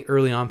think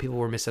early on people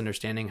were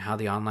misunderstanding how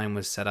the online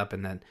was set up,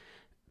 and then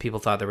people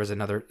thought there was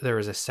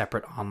a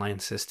separate online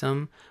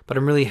system. But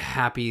I'm really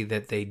happy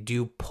that they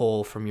do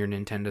pull from your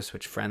Nintendo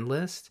Switch friend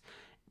list,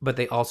 but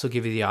they also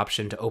give you the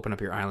option to open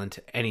up your island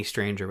to any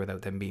stranger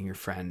without them being your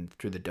friend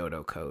through the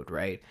Dodo code,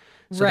 right?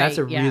 So that's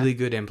a really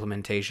good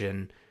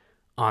implementation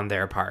on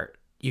their part.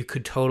 You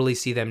could totally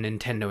see them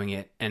Nintendoing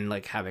it and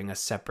like having a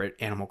separate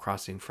Animal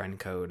Crossing friend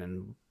code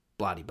and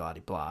blah blah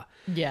blah.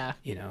 Yeah.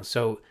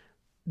 So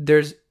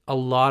there's a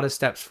lot of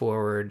steps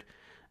forward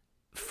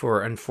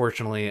for,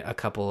 unfortunately, a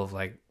couple of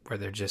like where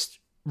they're just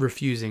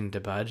refusing to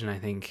budge, and I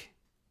think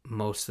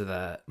most of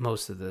the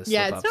it's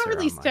not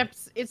really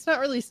steps. It's not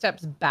really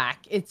steps back.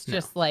 It's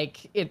just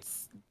like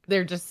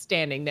they're just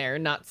standing there,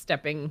 not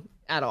stepping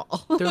at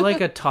all. They're like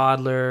a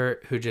toddler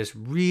who just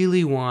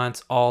really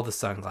wants all the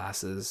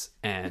sunglasses,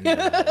 and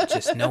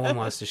just no one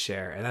wants to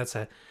share.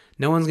 And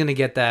no one's going to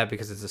get that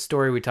because it's a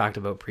story we talked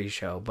about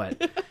pre-show,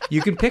 but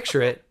you can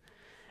picture it,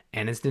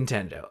 and it's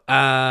Nintendo.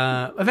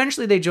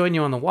 Eventually they join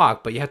you on the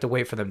walk, but you have to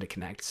wait for them to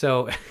connect.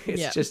 So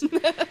it's just,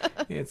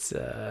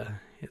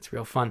 it's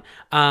real fun.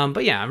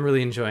 But yeah, I'm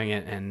really enjoying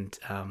it. And,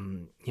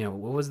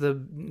 what was the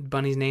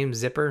bunny's name?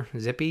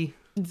 Zippy?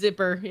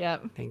 Zipper, yeah.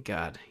 Thank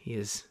God.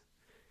 He's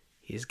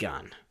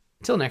gone.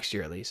 Till next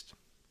year, at least.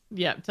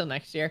 Yeah, till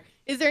next year.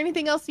 Is there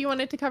anything else you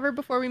wanted to cover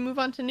before we move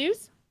on to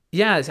news?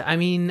 Yeah, I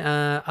mean,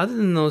 other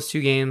than those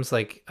two games,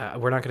 like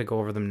we're not going to go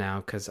over them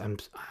now because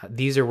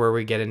these are where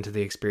we get into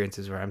the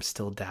experiences where I'm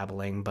still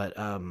dabbling. But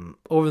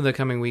over the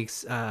coming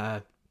weeks,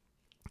 going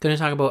to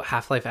talk about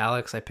Half-Life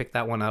Alyx. I picked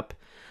that one up.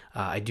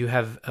 I do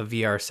have a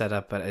VR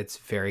setup, but it's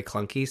very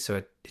clunky, so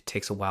it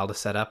takes a while to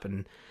set up,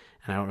 and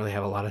I don't really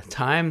have a lot of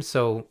time.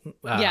 So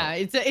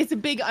it's a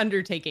big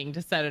undertaking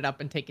to set it up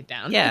and take it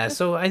down. Yeah,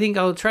 so I think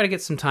I'll try to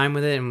get some time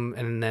with it,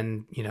 and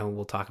then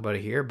we'll talk about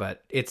it here.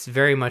 But it's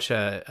very much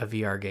a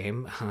VR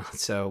game,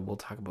 so we'll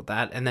talk about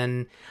that. And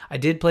then I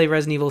did play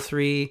Resident Evil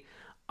 3.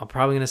 I'm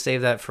probably going to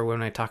save that for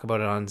when I talk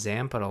about it on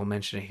Zamp, but I'll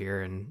mention it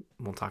here and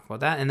we'll talk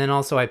about that. And then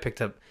also I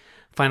picked up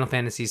Final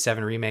Fantasy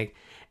VII Remake,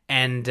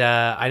 and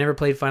I never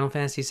played Final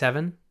Fantasy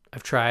VII.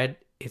 I've tried.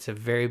 It's a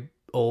very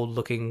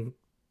old-looking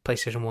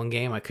PlayStation 1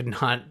 game. I could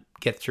not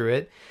get through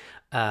it,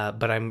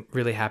 but I'm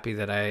really happy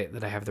that I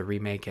have the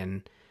remake.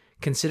 And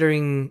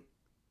considering,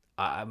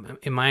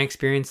 in my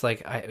experience,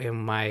 like in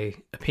my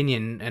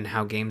opinion, and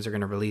how games are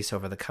going to release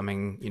over the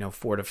coming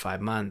 4 to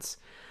 5 months,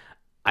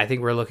 I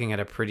think we're looking at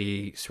a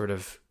pretty sort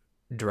of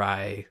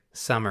dry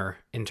summer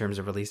in terms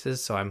of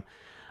releases. So I'm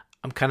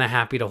kind of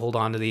happy to hold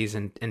on to these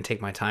and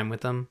take my time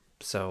with them.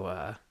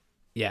 So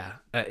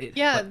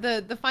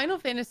the Final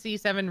Fantasy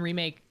VII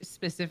Remake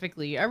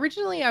specifically,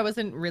 originally I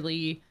wasn't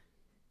really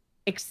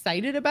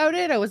excited about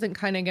it. I wasn't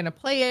kind of going to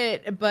play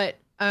it, but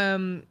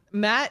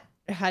Matt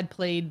had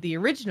played the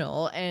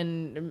original,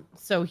 and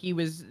so he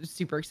was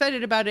super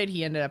excited about it.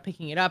 He ended up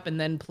picking it up and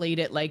then played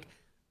it like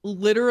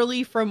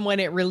literally from when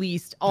it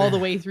released all the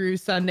way through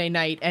Sunday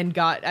night, and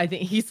I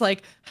think he's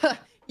like,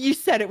 you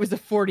said it was a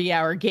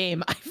 40-hour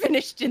game. I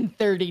finished in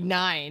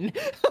 39.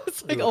 I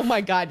was like, oh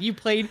my God, you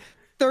played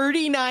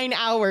 39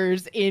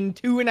 hours in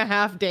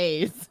 2.5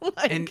 days.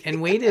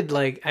 and waited,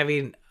 like, I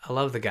mean, I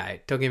love the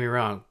guy, don't get me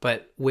wrong,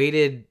 but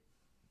waited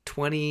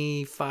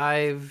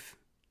 25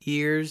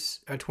 years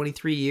or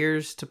 23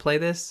 years to play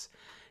this,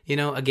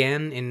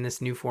 again in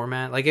this new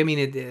format. Like, I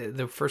mean,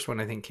 the first one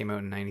I think came out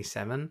in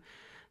 97.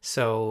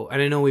 So,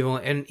 and I know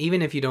and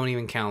even if you don't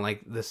even count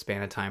like the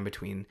span of time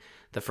between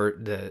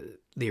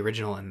the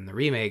original and the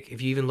remake,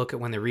 if you even look at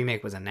when the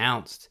remake was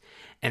announced,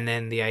 and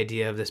then the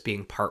idea of this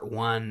being part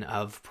 1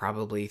 of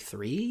probably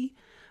 3,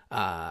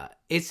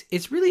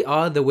 it's really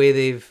odd the way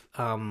they've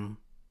kind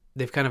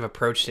of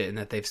approached it, and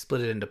that they've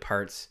split it into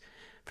parts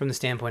from the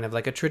standpoint of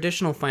like a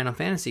traditional Final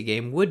Fantasy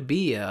game would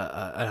be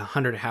a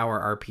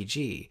 100-hour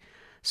RPG.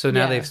 So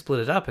now they've split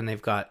it up, and they've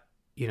got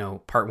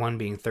part 1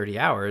 being 30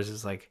 hours.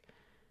 Is like,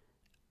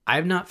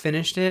 I've not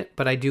finished it,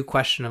 but I do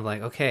question of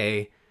like,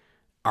 okay,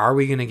 are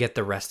we going to get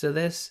the rest of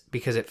this?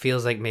 Because it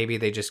feels like maybe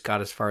they just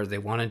got as far as they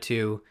wanted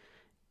to,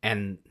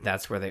 and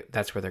that's where they're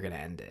going to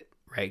end it,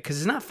 right? Because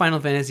it's not Final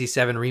Fantasy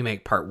VII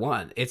Remake Part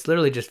 1. It's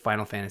literally just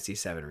Final Fantasy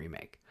VII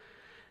Remake.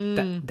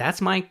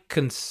 That's my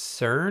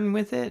concern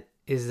with it,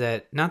 is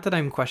that not that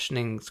I'm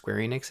questioning Square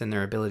Enix and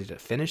their ability to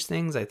finish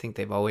things. I think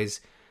they've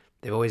always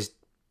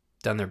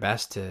done their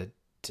best to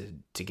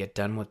get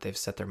done what they've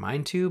set their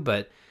mind to,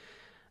 but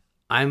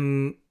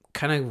I'm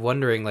kind of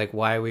wondering like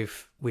why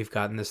we've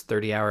gotten this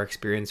 30-hour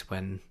experience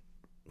when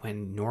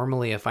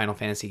normally a Final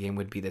Fantasy game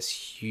would be this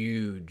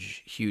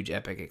huge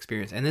epic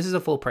experience, and this is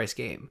a full price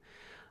game.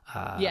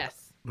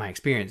 Yes, my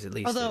experience at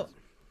least. Although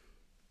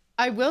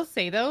I will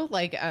say though,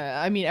 like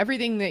I mean,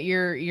 everything that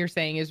you're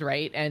saying is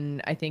right,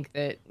 and I think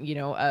that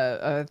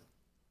a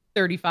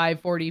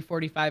 35, 40,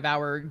 45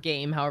 hour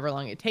game, however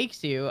long it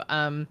takes you,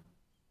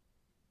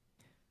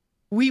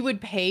 we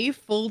would pay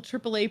full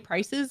AAA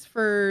prices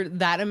for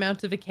that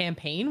amount of a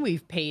campaign.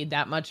 We've paid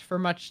that much for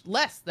much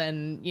less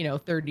than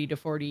 30 to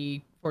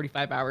 40,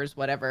 45 hours,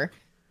 whatever.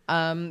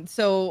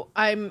 So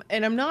I'm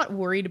not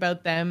worried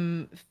about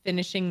them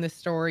finishing the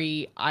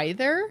story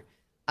either.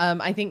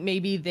 I think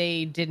maybe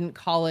they didn't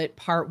call it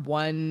part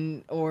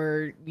 1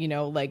 or,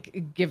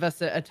 like give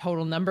us a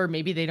total number.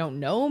 Maybe they don't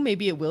know.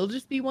 Maybe it will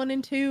just be 1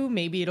 and 2.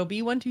 Maybe it'll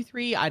be 1, 2,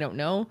 3. I don't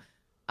know.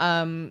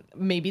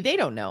 Maybe they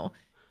don't know.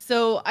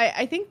 So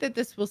I think that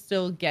this will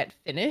still get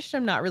finished.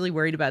 I'm not really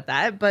worried about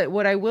that. But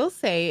what I will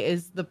say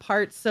is the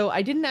parts. So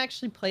I didn't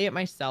actually play it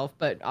myself,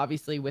 but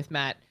obviously with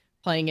Matt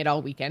playing it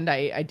all weekend,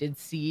 I did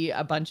see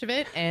a bunch of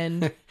it.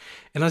 And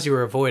unless you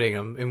were avoiding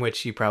them, in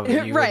which you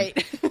probably right,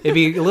 it'd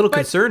be a little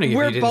concerning if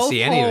you didn't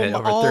see any of it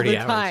over all 30 the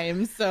hours.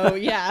 Time, so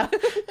yeah.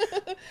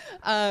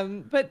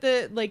 But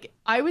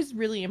I was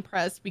really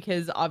impressed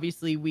because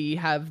obviously we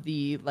have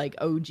the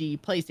OG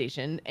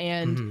PlayStation,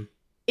 and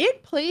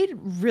it played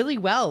really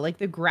well. Like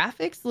the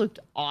graphics looked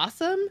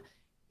awesome.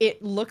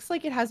 It looks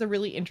like it has a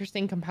really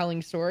interesting,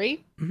 compelling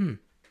story.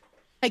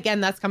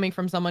 Again, that's coming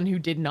from someone who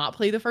did not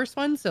play the first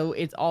one, so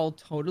it's all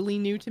totally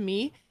new to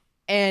me.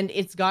 And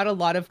it's got a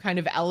lot of kind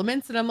of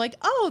elements, and I'm like,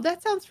 oh,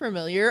 that sounds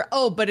familiar.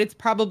 Oh, but it's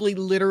probably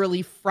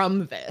literally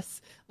from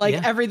this.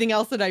 Everything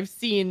else that I've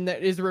seen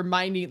that is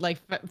reminding,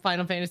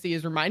 Final Fantasy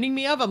is reminding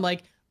me of, I'm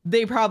like,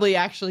 they probably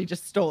actually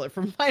just stole it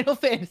from Final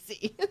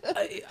Fantasy.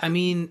 I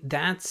mean,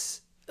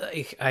 that's...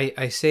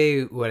 I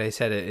say what I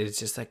said. It's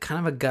just like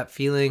kind of a gut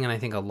feeling, and I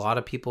think a lot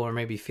of people are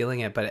maybe feeling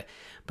it.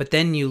 But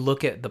then you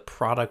look at the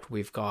product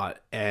we've got,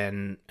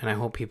 and I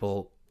hope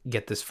people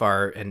get this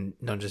far and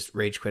don't just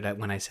rage quit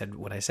when I said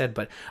what I said.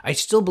 But I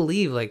still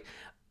believe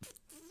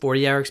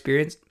 40-hour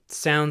experience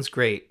sounds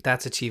great.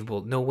 That's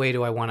achievable. No way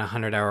do I want a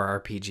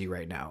 100-hour RPG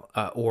right now,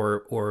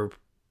 or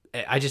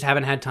I just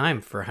haven't had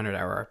time for a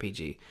 100-hour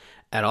RPG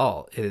at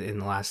all in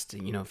the last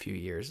few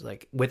years,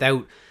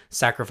 without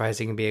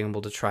sacrificing and being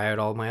able to try out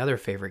all my other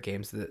favorite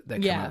games that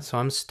come out. So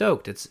I'm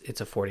stoked it's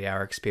a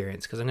 40-hour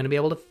experience because I'm going to be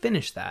able to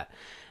finish that.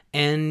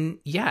 And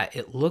yeah,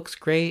 it looks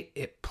great,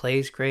 it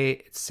plays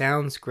great, it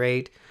sounds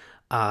great.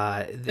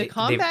 The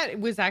combat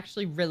was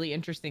actually really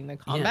interesting, the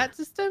combat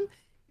system,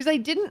 because I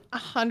didn't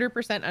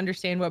 100%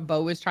 understand what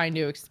Bo was trying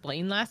to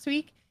explain last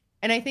week.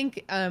 And I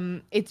think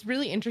it's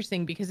really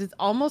interesting because it's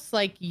almost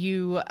like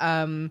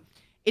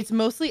it's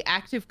mostly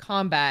active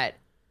combat,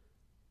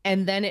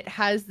 and then it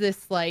has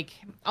this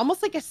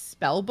almost like a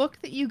spell book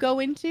that you go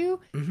into.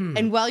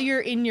 And while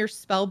you're in your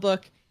spell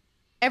book,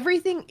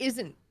 everything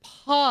isn't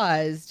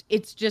paused.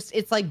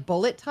 It's like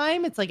bullet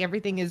time. It's like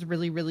everything is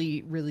really,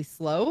 really, really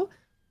slow,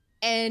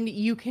 and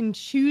you can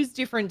choose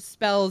different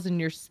spells in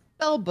your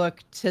spell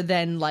book to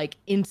then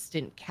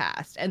instant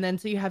cast. And then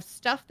so you have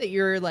stuff that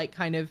you're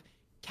kind of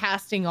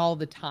casting all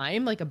the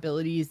time,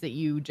 abilities that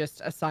you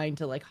just assign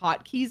to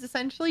hotkeys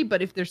essentially.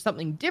 But if there's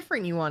something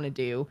different you want to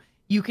do,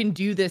 you can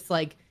do this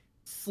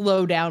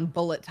slow down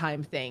bullet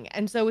time thing.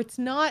 And so it's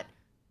not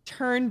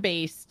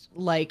turn-based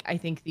like I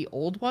think the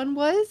old one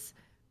was,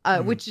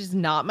 which is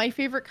not my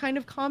favorite kind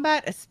of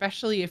combat,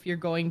 especially if you're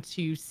going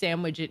to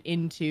sandwich it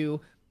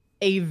into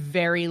a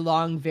very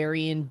long,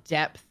 very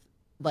in-depth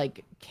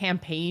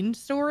campaign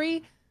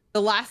story.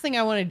 The last thing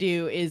I want to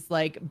do is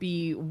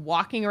be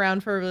walking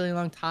around for a really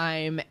long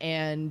time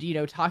and,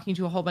 talking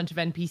to a whole bunch of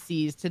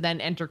NPCs to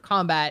then enter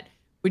combat,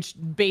 which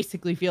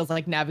basically feels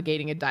like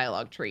navigating a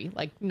dialogue tree.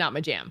 Not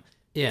my jam.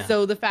 Yeah.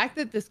 So the fact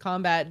that this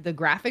combat, the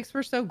graphics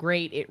were so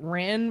great, it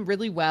ran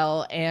really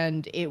well,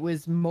 and it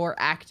was more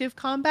active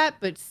combat,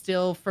 but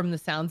still, from the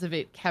sounds of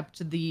it,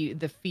 kept the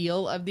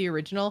feel of the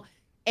original.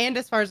 And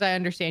as far as I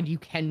understand, you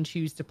can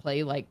choose to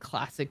play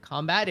classic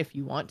combat if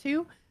you want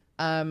to.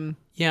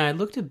 Yeah, I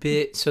looked a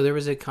bit. So there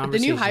was a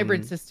conversation. The new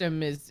hybrid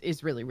system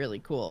is really, really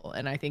cool,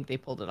 and I think they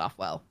pulled it off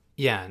well.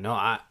 Yeah, no,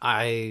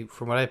 I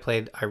from what I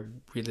played, I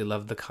really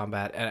loved the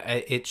combat.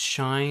 It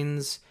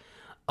shines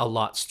a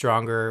lot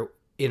stronger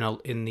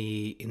in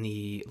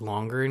the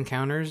longer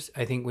encounters.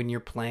 I think when you're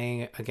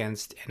playing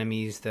against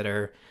enemies that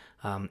are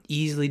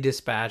easily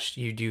dispatched,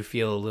 you do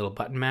feel a little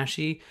button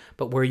mashy.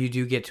 But where you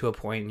do get to a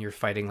point and you're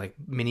fighting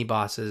mini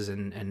bosses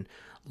and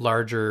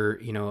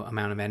larger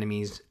amount of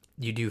enemies,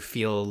 you do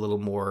feel a little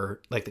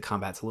more the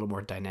combat's a little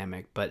more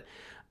dynamic. But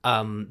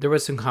There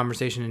was some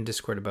conversation in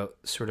Discord about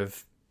sort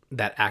of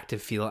that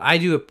active feel. I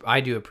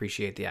do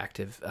appreciate the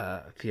active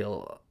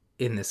feel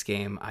in this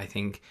game. I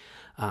think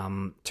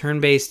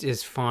turn-based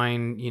is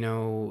fine,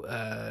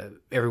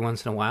 every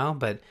once in a while,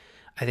 but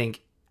I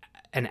think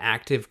an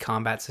active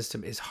combat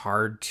system is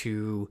hard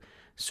to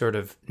sort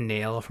of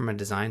nail from a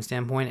design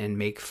standpoint and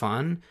make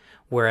fun.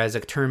 Whereas a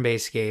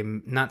turn-based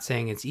game, not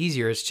saying it's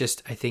easier, it's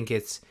just I think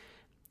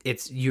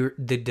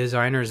the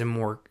designers in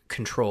more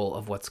control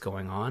of what's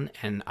going on,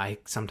 and I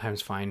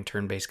sometimes find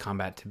turn-based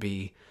combat to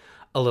be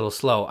a little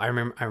slow. I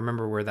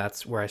remember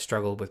that's where I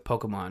struggled with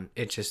Pokemon.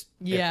 It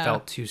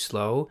felt too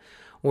slow.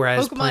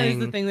 Whereas Pokemon is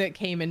the thing that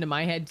came into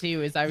my head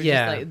too. Is I was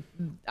just like,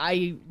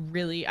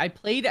 I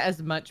played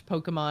as much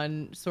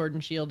Pokemon Sword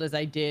and Shield as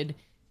I did,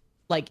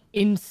 like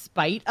in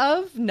spite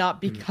of,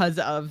 not because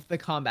of the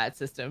combat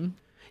system.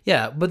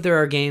 Yeah, but there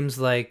are games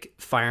like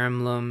Fire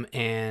Emblem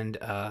and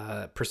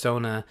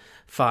Persona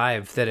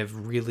 5 that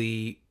have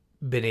really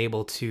been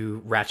able to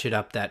ratchet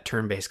up that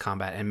turn-based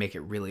combat and make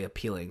it really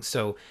appealing.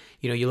 So,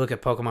 you look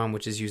at Pokemon,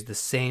 which has used the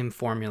same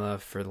formula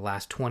for the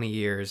last 20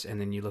 years, and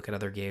then you look at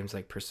other games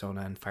like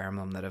Persona and Fire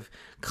Emblem that have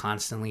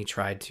constantly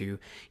tried to,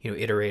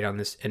 iterate on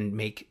this and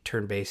make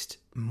turn-based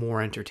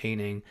more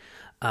entertaining.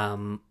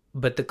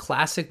 But the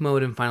classic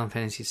mode in Final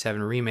Fantasy VII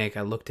Remake,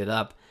 I looked it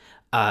up,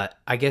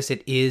 I guess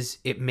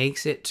it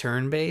makes it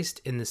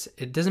turn-based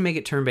it doesn't make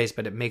it turn-based,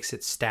 but it makes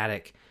it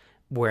static,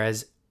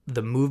 whereas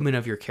the movement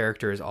of your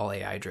character is all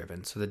AI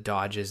driven. So the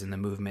dodges and the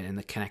movement and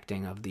the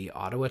connecting of the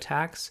auto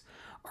attacks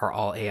are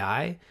all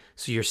AI.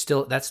 So it's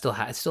still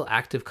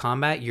active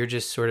combat. You're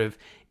just sort of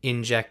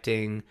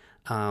injecting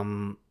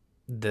the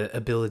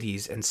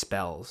abilities and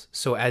spells.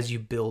 So as you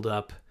build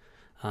up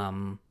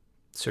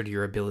sort of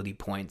your ability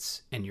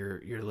points and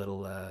your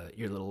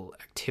little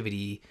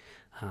activity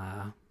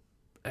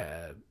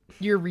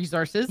your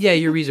resources. Yeah,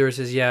 your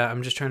resources. Yeah,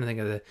 I'm just trying to think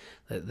of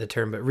the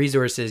term, but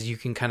resources, you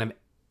can kind of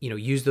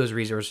use those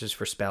resources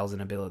for spells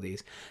and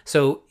abilities.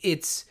 So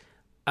it's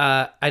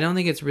I don't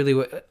think it's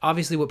really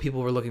obviously what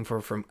people were looking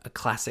for from a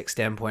classic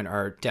standpoint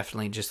are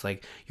definitely just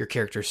like your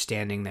character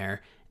standing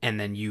there and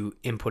then you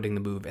inputting the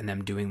move and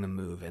them doing the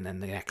move and then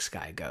the next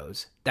guy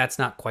goes. That's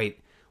not quite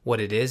what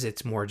it is.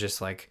 It's more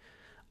just like,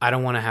 I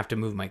don't want to have to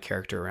move my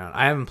character around.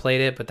 I haven't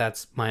played it, but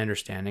that's my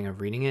understanding of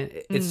reading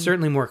it. It's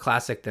certainly more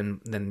classic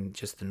than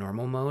just the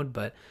normal mode,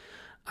 but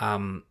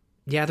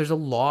yeah, there's a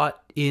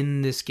lot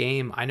in this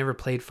game. I never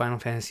played Final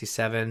Fantasy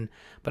VII,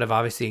 but I've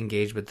obviously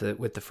engaged with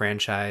the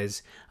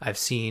franchise. I've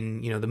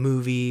seen the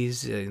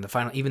movies, even the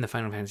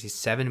Final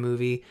Fantasy VII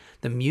movie.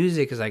 The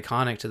music is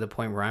iconic to the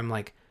point where I'm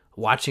like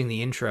watching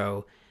the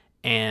intro,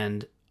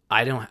 and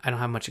I don't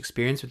have much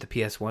experience with the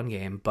PS1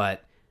 game,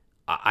 but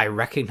I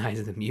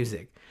recognize the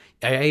music.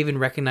 I even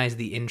recognize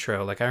the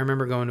intro. Like I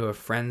remember going to a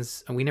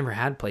friend's, and we never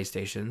had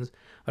PlayStations,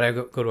 but I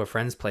go to a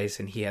friend's place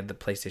and he had the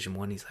PlayStation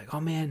 1. He's like,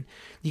 "Oh man,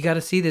 you got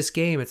to see this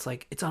game. It's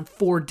like, it's on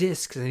 4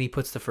 discs." And he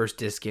puts the first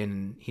disc in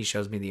and he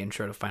shows me the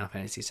intro to Final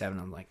Fantasy VII.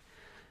 I'm like,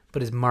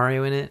 "But is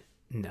Mario in it?"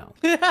 No,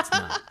 it's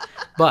not.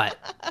 But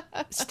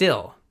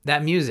still,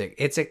 that music,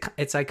 it's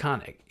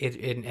iconic.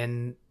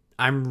 And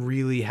I'm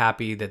really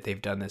happy that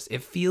they've done this.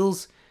 It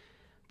feels,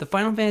 the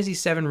Final Fantasy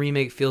VII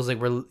Remake feels like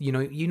we're,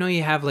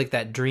 you have like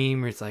that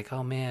dream where it's like,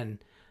 oh man,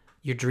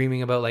 you're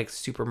dreaming about like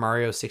Super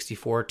Mario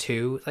 64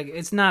 too. Like,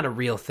 it's not a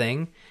real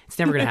thing. It's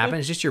never going to happen.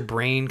 It's just your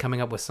brain coming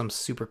up with some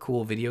super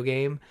cool video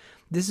game.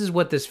 This is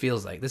what this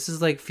feels like. This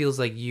is like, feels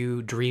like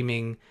you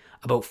dreaming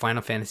about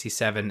Final Fantasy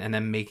VII and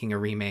then making a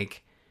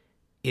remake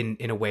in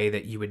a way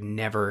that you would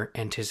never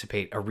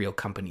anticipate a real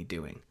company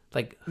doing.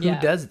 Like, who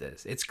does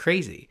this? It's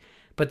crazy.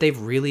 But they've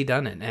really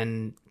done it.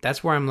 And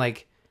that's where I'm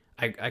like,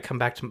 I come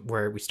back to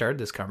where we started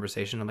this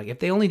conversation. I'm like, if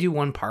they only do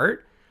one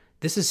part,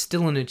 this is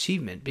still an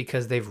achievement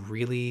because they've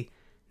really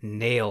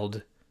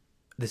nailed.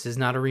 This is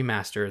not a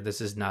remaster.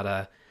 This is not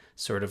a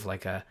sort of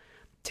like a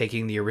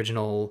taking the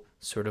original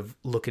sort of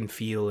look and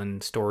feel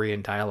and story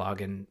and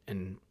dialogue and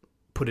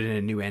put it in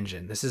a new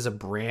engine. This is a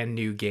brand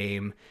new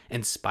game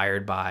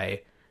inspired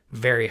by,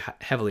 very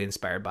heavily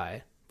inspired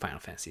by Final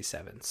Fantasy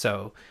VII.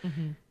 So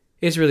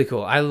it's really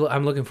cool.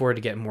 I'm looking forward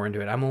to getting more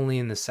into it. I'm only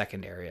in the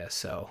second area,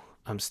 so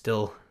I'm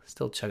still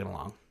chugging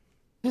along.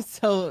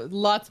 So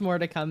lots more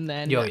to come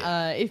then. Oh,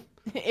 yeah.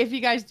 If you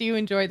guys do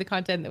enjoy the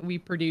content that we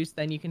produce,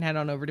 then you can head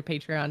on over to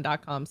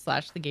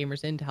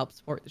patreon.com/thegamersin to help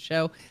support the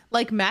show,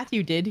 like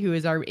Matthew did, who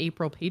is our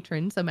April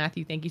patron. So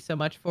Matthew, thank you so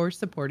much for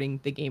supporting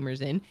The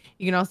Gamers In.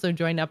 You can also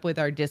join up with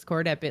our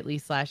Discord at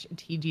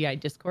bit.ly/TGI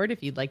Discord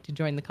if you'd like to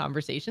join the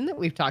conversation that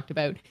we've talked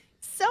about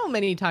so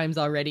many times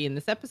already in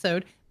this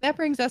episode. That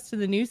brings us to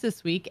the news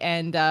this week.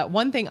 And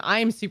one thing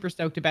I'm super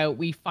stoked about,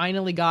 we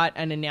finally got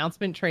an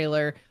announcement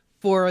trailer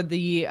for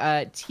the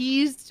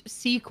teased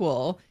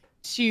sequel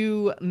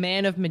to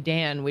Man of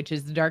Medan, which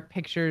is the Dark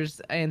Pictures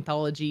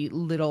anthology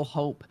Little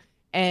Hope.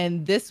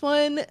 And this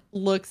one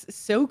looks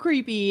so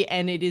creepy,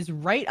 and it is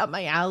right up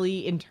my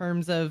alley in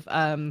terms of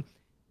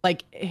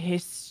like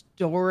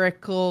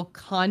historical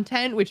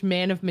content, which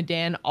Man of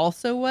Medan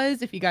also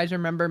was. If you guys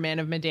remember, Man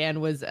of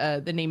Medan was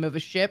the name of a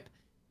ship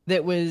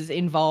that was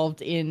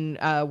involved in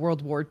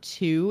World War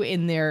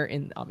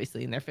II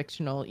obviously in their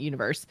fictional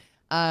universe.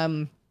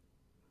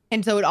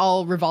 And so it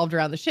all revolved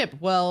around the ship.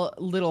 Well,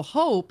 Little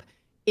Hope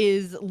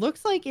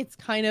looks like it's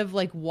kind of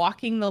like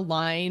walking the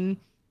line.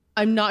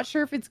 I'm not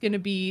sure if it's going to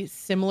be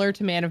similar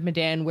to Man of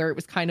Medan, where it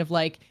was kind of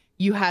like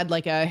you had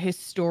like a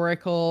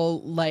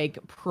historical like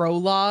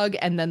prologue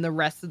and then the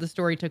rest of the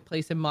story took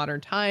place in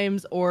modern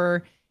times,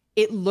 or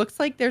it looks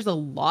like there's a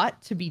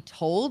lot to be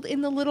told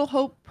in the Little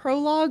Hope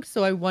prologue.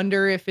 So I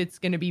wonder if it's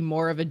going to be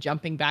more of a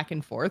jumping back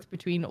and forth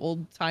between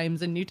old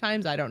times and new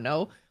times. I don't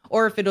know.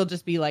 Or if it'll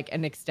just be like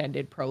an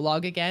extended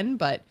prologue again.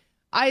 But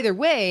either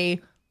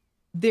way,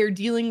 they're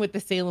dealing with the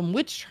Salem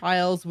witch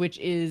trials, which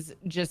is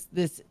just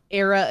this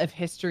era of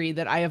history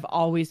that I have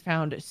always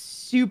found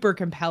super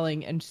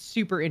compelling and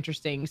super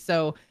interesting.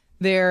 So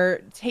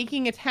they're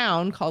taking a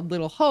town called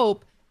Little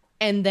Hope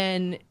and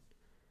then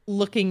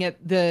looking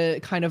at the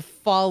kind of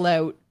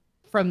fallout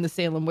from the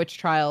Salem witch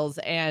trials.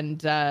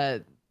 And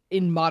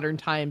in modern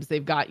times,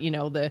 they've got,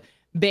 the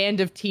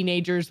band of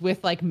teenagers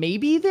with like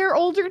maybe their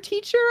older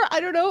teacher. I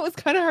don't know. It was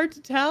kind of hard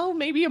to tell.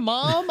 Maybe a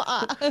mom.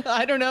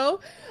 I don't know.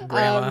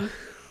 Grandma.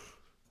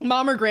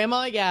 Mom or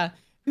grandma. Yeah.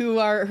 Who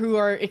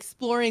are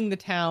exploring the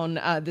town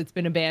that's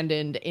been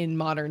abandoned in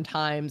modern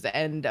times.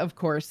 And of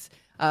course,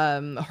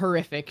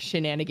 horrific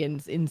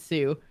shenanigans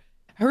ensue.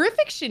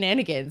 Horrific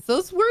shenanigans.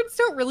 Those words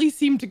don't really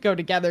seem to go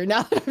together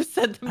now that I've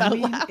said them out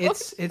loud.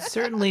 It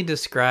certainly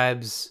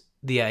describes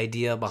the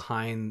idea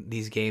behind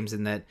these games,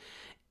 in that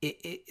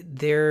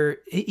they're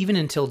even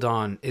Until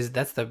Dawn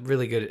that's the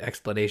really good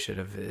explanation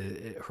of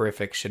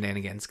horrific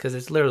shenanigans, because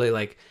it's literally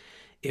like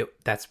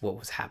that's what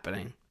was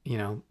happening.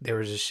 There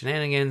was just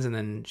shenanigans and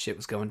then shit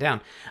was going down.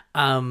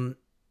 And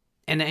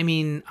I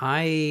mean,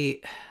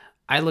 I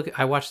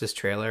watched this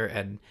trailer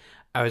and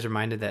I was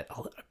reminded that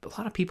a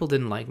lot of people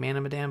didn't like Man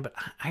of Medan, but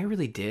I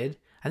really did.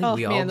 I think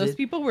we all did. Those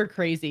people were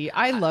crazy.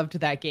 I loved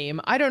that game.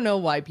 I don't know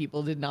why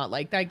people did not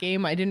like that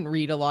game. I didn't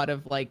read a lot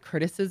of like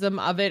criticism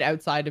of it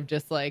outside of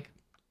just like,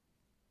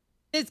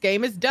 this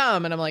game is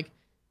dumb. And I'm like,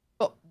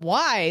 but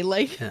why?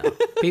 Like,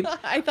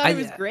 I thought it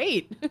was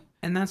great.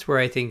 And that's where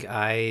I think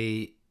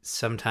I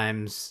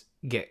sometimes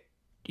get,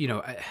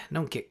 I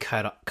don't get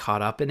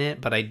caught up in it,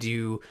 but I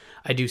do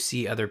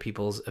see other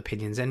people's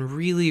opinions, and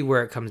really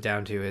where it comes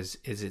down to is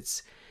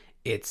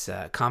it's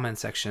comment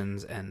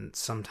sections and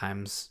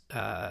sometimes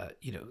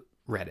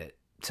Reddit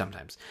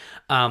sometimes.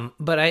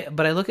 But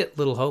I look at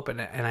Little Hope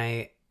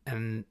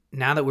and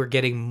now that we're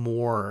getting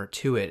more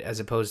to it,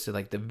 as opposed to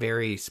like the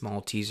very small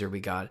teaser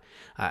we got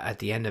at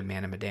the end of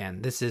Man of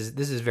Medan, this is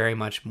very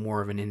much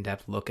more of an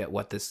in-depth look at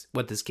what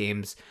this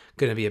game's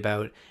going to be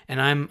about.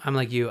 And I'm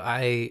like you,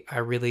 I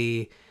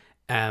really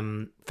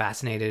am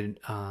fascinated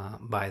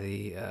by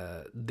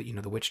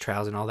the witch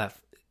trials and all that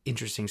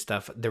interesting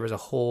stuff. There was a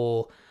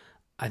whole,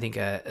 I think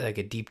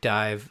a deep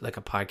dive, like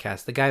a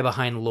podcast. The guy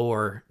behind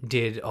Lore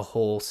did a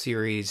whole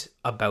series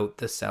about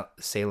the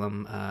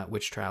Salem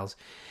witch trials.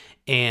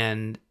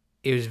 And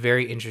it was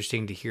very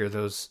interesting to hear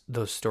those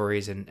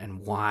stories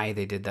and why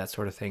they did that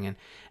sort of thing.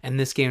 And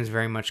this game is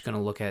very much going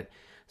to look at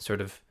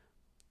sort of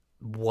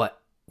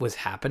what was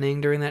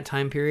happening during that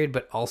time period,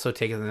 but also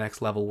take it to the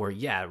next level where,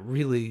 yeah,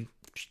 really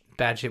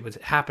bad shit was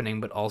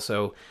happening, but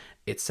also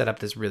it set up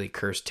this really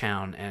cursed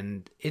town.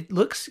 And it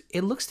looks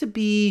to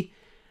be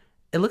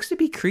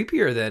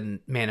creepier than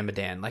Man of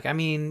Medan. Like, I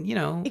mean,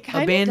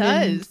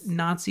 abandoned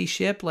Nazi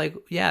ship, like,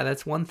 yeah,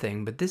 that's one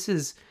thing, but this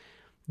is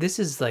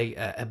like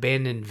a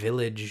abandoned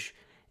village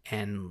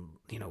and,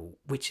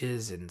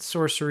 witches and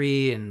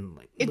sorcery and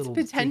like it's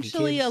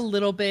potentially a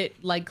little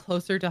bit like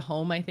closer to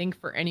home, I think,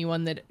 for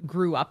anyone that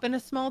grew up in a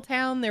small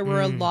town. There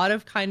were a lot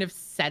of kind of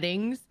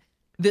settings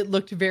that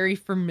looked very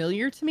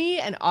familiar to me.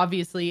 And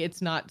obviously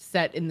it's not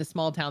set in the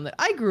small town that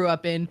I grew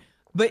up in,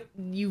 but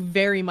you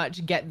very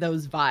much get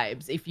those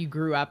vibes if you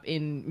grew up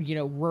in,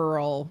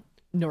 rural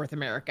North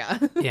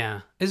America.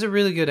 Yeah. It's a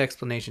really good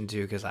explanation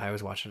too, because I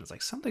was watching, it's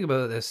like something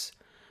about this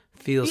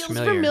feels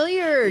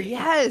familiar.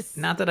 Yes.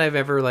 Not that I've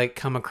ever like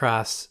come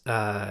across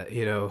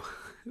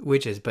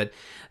witches, but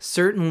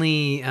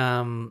certainly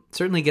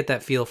get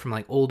that feel from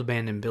like old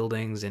abandoned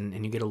buildings,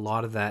 and you get a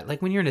lot of that.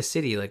 Like when you're in a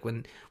city, like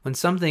when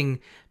something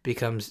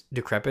becomes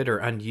decrepit or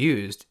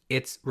unused,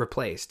 it's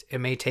replaced. It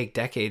may take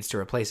decades to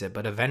replace it,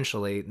 but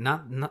eventually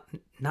not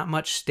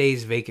much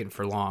stays vacant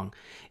for long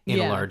in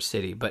a large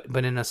city. But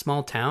in a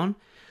small town,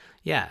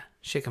 yeah,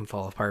 shit can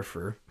fall apart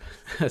for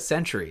a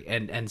century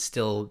and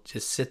still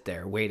just sit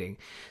there waiting.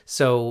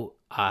 So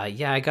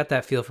I got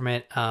that feel from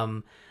it.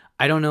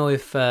 I don't know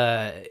if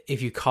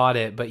you caught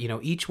it, but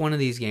each one of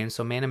these games.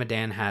 So Man of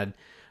Medan had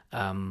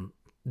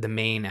the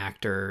main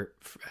actor,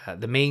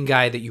 the main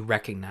guy that you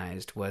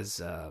recognized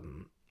was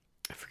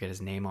I forget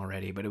his name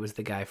already, but it was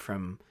the guy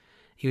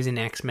he was in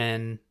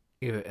X-Men.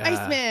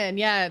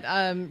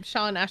 Iceman,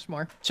 Sean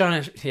Ashmore.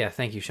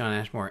 Thank you, Sean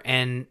Ashmore.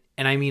 And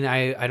I mean,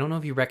 I don't know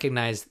if you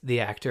recognize the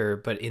actor,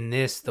 but in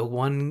this,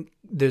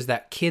 there's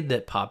that kid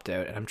that popped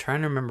out, and I'm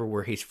trying to remember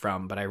where he's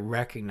from, but I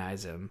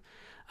recognize him.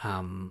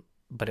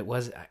 but it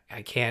was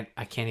I can't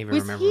even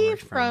Was remember he much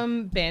from.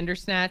 from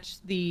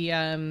Bandersnatch,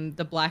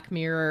 the Black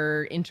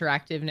Mirror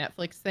interactive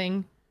Netflix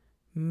thing?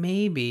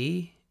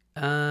 Maybe.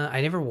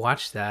 I never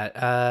watched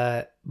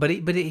that. But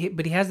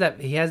he has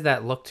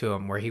that look to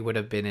him where he would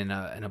have been in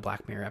a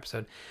Black Mirror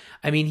episode.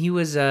 I mean, he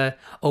was.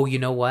 Oh, you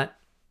know what?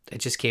 It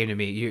just came to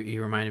me.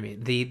 You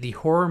reminded me. The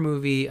horror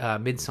movie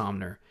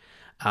Midsomner.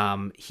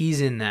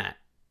 He's in that.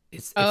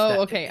 It's Oh, that.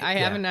 okay. I Yeah.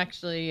 haven't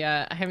actually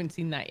I haven't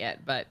seen that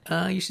yet, but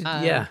You should.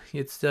 um Yeah.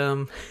 It's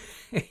don't.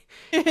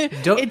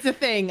 it's a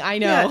thing, I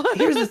Yeah, know.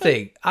 here's the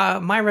thing.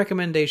 My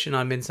recommendation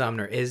on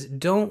Midsomner is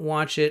don't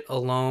watch it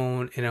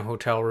alone in a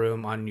hotel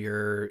room on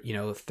your,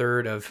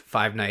 third of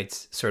 5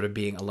 nights sort of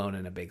being alone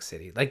in a big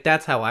city. Like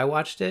that's how I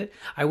watched it.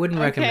 I wouldn't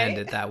recommend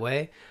Okay. it that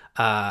way.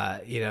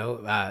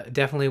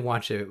 Definitely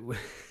watch it,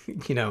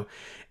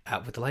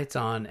 with the lights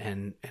on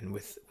and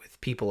with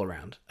people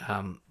around.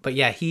 But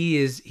yeah,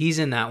 he's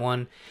in that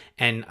one,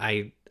 and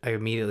I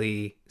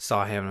immediately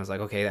saw him and I was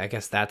like, okay, I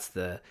guess that's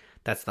the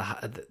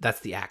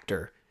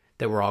actor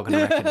that we're all going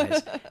to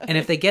recognize. And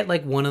if they get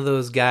like one of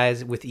those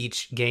guys with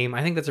each game,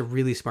 I think that's a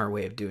really smart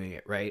way of doing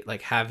it, right?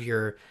 Like have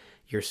your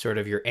sort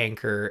of your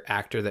anchor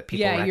actor that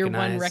people Yeah, recognize. you're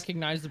one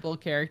recognizable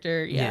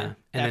character. Yeah,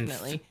 And then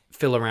definitely.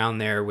 fill around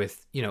there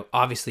with,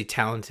 obviously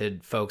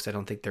talented folks. I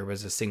don't think there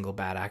was a single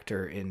bad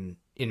actor in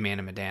Man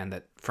of Medan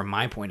that from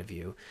my point of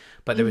view,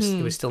 but it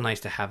was still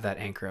nice to have that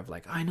anchor of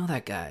like, I know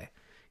that guy.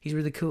 He's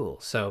really cool.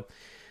 So,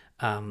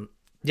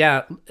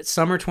 yeah,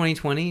 summer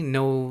 2020,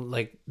 no,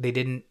 like they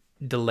didn't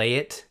delay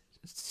it,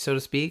 so to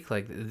speak.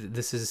 Like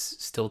this is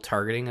still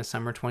targeting a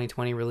summer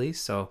 2020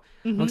 release. So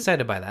I'm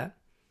excited by that.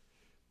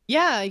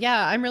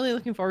 Yeah, I'm really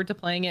looking forward to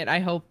playing it. I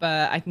hope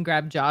I can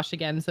grab Josh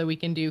again so we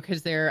can do,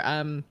 because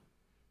they're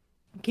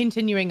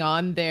continuing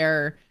on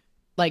their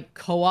like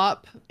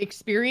co-op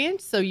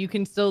experience, so you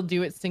can still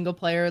do it single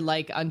player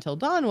like Until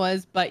Dawn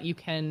was, but you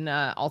can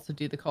also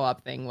do the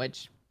co-op thing,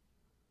 which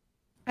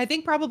I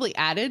think probably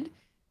added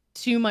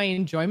to my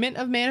enjoyment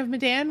of Man of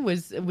Medan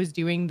was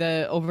doing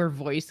the over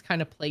voice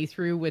kind of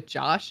playthrough with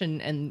Josh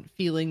and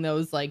feeling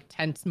those like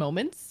tense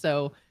moments.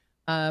 So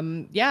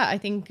yeah, I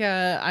think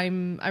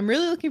I'm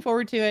really looking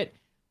forward to it.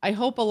 I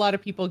hope a lot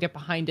of people get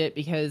behind it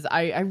because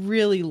I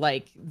really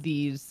like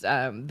these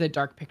the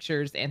Dark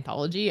Pictures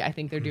anthology. I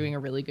think they're doing a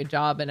really good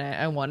job, and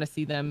I want to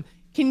see them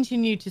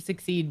continue to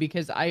succeed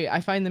because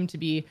I find them to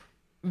be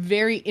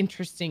very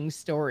interesting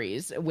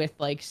stories with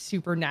like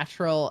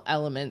supernatural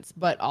elements,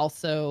 but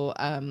also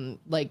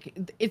like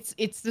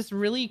it's this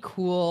really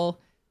cool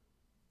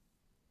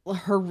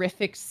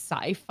horrific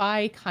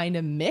sci-fi kind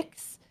of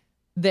mix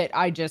that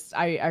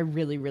I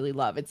really really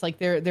love. It's like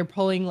they're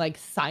pulling like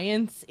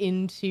science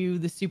into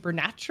the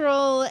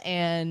supernatural,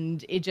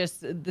 and it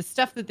just the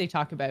stuff that they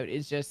talk about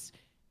is just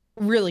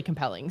really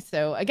compelling.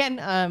 So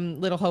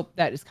again, Little Hope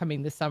that is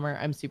coming this summer.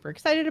 I'm super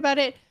excited about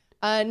it.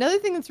 Another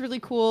thing that's really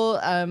cool,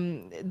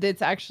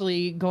 that's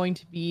actually going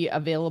to be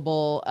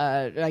available,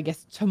 I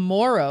guess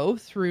tomorrow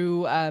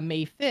through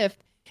May 5th,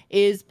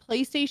 is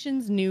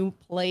PlayStation's new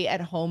Play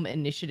at Home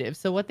initiative.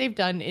 So what they've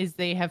done is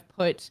they have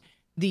put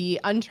the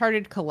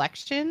Uncharted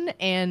Collection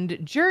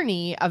and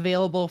Journey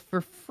available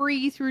for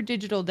free through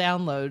digital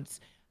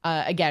downloads,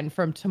 again,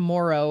 from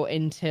tomorrow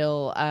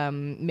until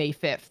May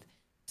 5th.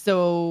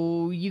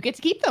 So you get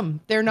to keep them.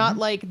 They're not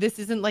like, this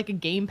isn't like a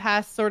Game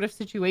Pass sort of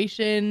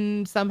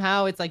situation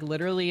somehow. It's like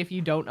literally if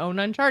you don't own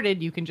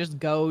Uncharted, you can just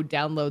go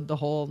download the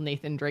whole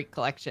Nathan Drake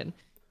collection.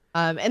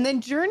 And then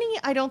Journey,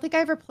 I don't think I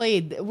ever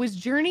played. Was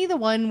Journey the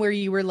one where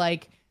you were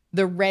like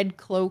the red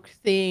cloak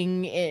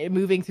thing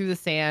moving through the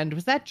sand?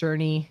 Was that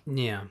Journey?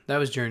 Yeah, that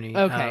was Journey.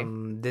 Okay.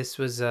 This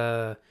was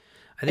I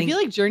I think feel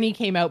like Journey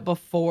came out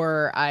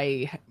before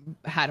I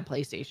had a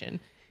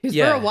PlayStation. Because for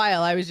yeah. a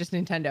while I was just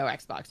Nintendo,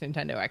 Xbox.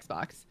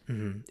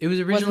 It was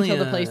It wasn't originally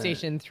until the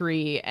PlayStation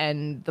 3,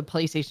 and the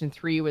PlayStation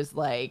 3 was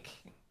like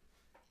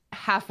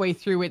halfway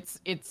through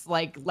its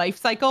like life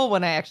cycle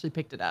when I actually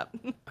picked it up.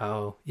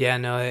 Oh, yeah,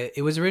 no,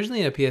 it was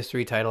originally a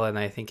PS3 title, and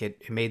I think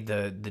it made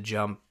the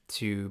jump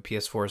to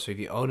PS4. So if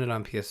you own it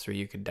on PS3,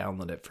 you could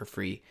download it for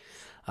free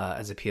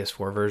as a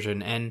PS4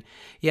 version. And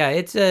yeah,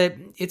 it's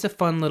a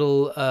fun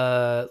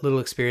little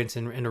experience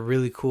and a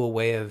really cool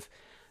way of.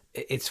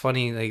 It's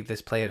funny, like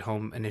this Play at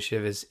Home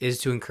initiative is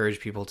to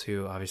encourage people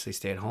to obviously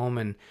stay at home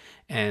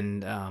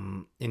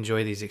and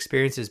enjoy these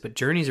experiences. But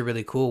Journey's a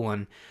really cool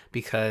one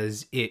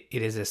because it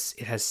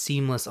has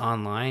seamless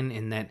online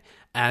in that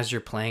as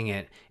you're playing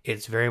it,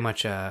 it's very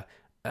much I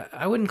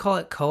wouldn't call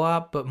it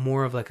co-op, but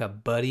more of like a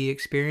buddy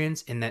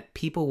experience in that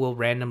people will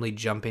randomly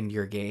jump into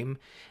your game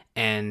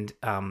and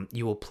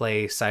you will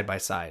play side by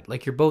side.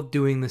 Like you're both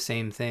doing the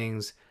same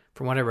things.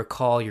 From what I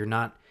recall, you're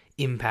not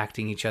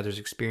impacting each other's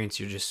experience,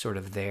 you're just sort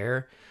of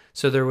there.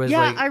 So there was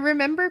Yeah, I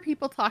remember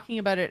people talking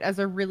about it as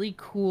a really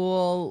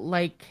cool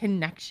like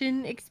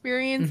connection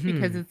experience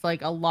because it's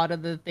like a lot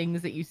of the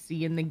things that you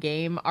see in the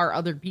game are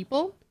other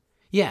people.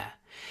 Yeah.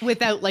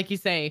 Without, like you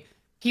say,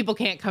 people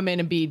can't come in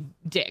and be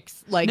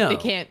dicks. Like No. they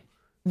can't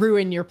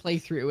ruin your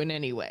playthrough in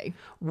any way.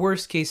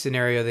 Worst case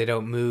scenario, they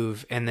don't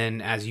move, and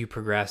then as you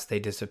progress, they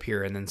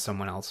disappear, and then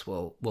someone else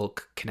will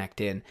connect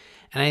in.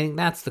 And I think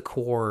that's the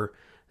core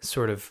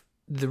sort of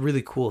the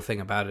really cool thing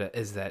about it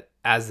is that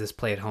as this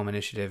play at home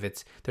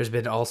initiative, there's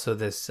been also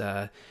this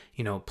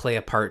play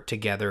apart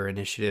together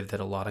initiative that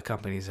a lot of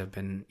companies have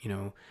been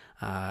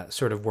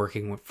sort of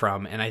working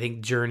from, and I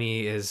think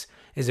Journey is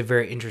a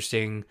very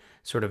interesting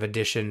sort of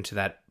addition to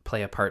that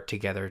play apart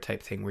together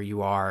type thing where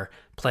you are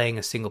playing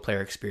a single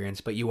player experience,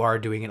 but you are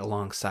doing it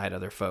alongside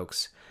other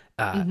folks,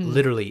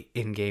 literally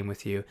in game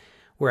with you.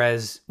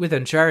 Whereas with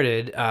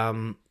Uncharted,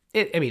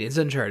 it's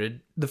Uncharted.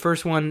 The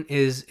first one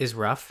is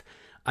rough.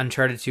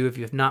 Uncharted 2, if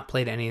you have not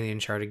played any of the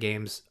Uncharted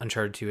games,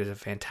 Uncharted 2 is a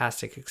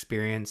fantastic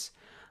experience.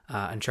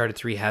 Uncharted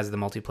 3 has the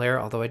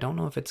multiplayer, although I don't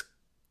know if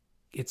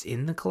it's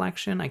in the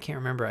collection. I can't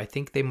remember. I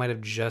think they might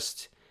have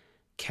just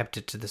kept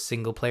it to the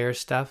single player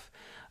stuff.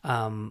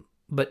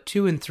 But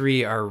 2 and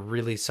 3 are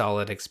really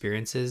solid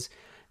experiences.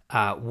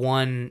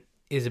 1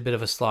 is a bit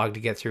of a slog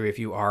to get through if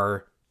you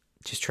are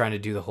just trying to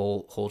do the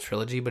whole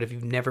trilogy. But if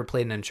you've never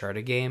played an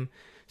Uncharted game,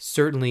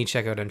 certainly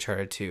check out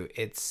Uncharted 2.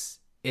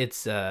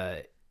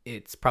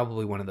 It's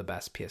probably one of the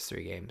best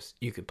PS3 games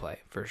you could play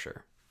for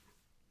sure.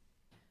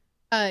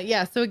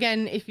 Yeah, so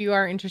again, if you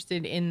are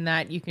interested in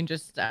that, you can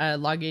just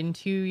log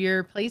into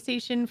your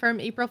PlayStation from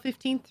April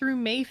 15th through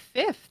May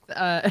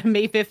 5th.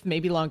 May 5th,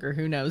 maybe longer,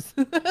 who knows?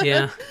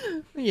 Yeah.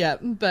 Yeah,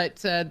 but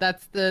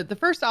that's the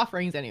first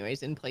offerings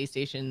anyways in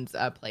PlayStation's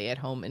Play at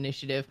Home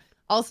initiative.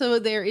 Also,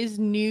 there is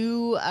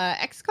new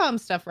XCOM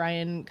stuff,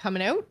 Ryan,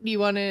 coming out. Do you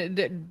want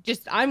to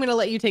I'm going to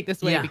let you take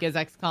this away because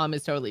XCOM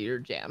is totally your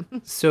jam.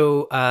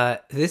 So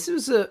this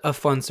was a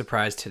fun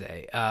surprise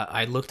today.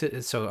 I looked at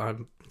it, so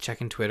I'm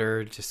checking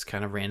Twitter just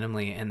kind of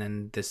randomly, and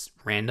then this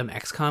random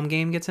XCOM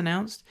game gets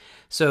announced.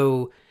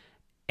 So,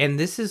 and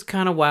this is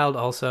kind of wild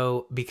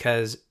also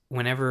because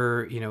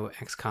whenever,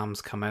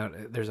 XCOMs come out,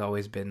 there's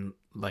always been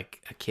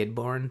like a kid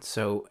born.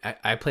 So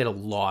I played a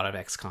lot of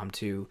XCOM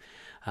 2.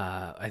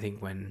 I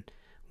think when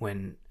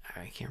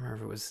I can't remember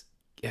if it was,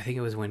 I think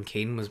it was when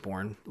Caden was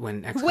born,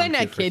 when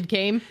a kid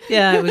came.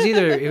 Yeah, it was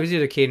either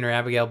Caden or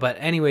Abigail, but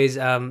anyways,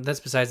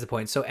 that's besides the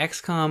point. So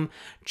XCOM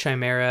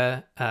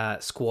Chimera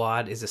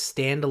Squad is a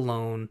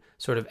standalone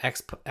sort of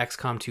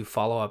XCOM 2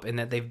 follow-up in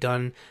that they've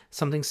done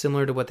something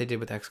similar to what they did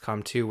with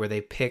XCOM 2 where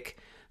they pick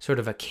sort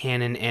of a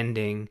canon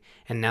ending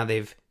and now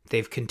they've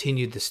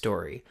continued the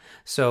story.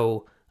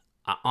 So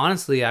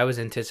honestly, I was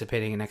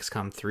anticipating an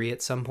XCOM 3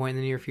 at some point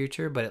in the near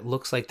future, but it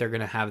looks like they're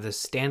going to have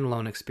this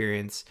standalone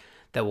experience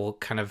that will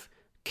kind of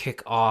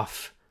kick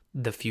off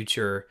the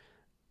future,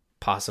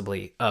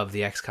 possibly, of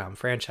the XCOM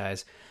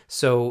franchise.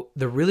 So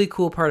the really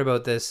cool part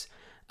about this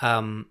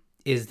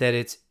is that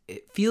it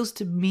feels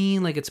to me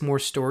like it's more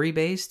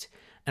story-based,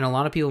 and a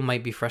lot of people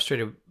might be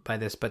frustrated by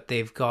this, but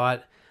they've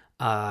got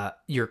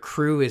your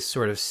crew is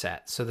sort of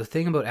set. So the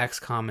thing about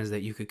XCOM is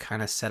that you could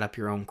kind of set up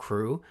your own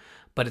crew,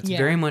 but it's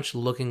very much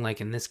looking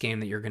like in this game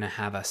that you're going to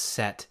have a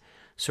set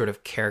sort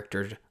of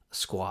charactered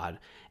squad.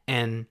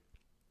 And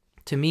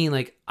to me,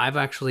 like, I've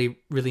actually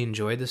really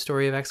enjoyed the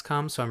story of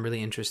XCOM, so I'm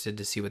really interested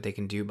to see what they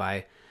can do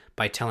by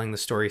telling the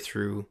story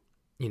through,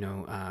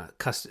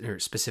 custom or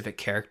specific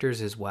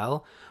characters as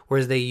well.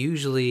 Whereas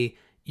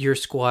your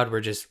squad were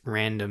just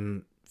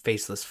random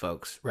faceless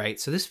folks, right?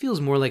 So this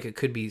feels more like it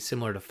could be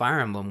similar to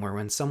Fire Emblem, where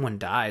when someone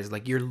dies,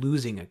 like, you're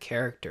losing a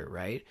character,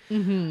 right?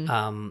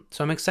 Mm-hmm.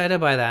 So I'm excited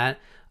by that.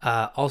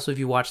 Also, if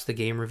you watch the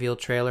game reveal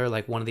trailer,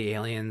 like, one of the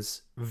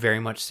aliens very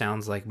much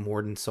sounds like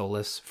Mordin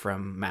Solus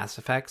from Mass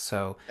Effect.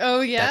 So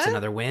that's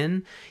another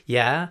win.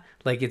 Yeah,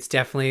 like, it's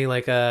definitely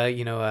like a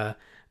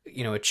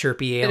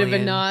chirpy alien. Bit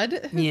of a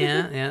nod.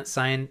 yeah,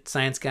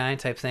 science guy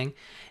type thing.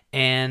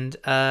 And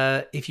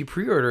if you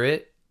pre-order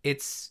it,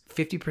 it's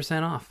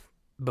 50% off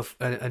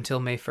until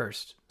May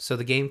 1st. So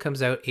the game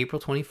comes out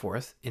April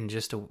 24th in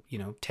just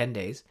 10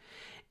 days,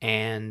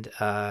 and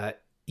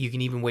you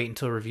can even wait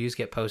until reviews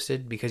get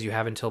posted because you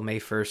have until May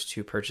 1st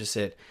to purchase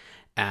it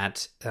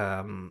at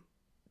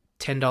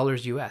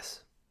 $10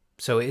 US.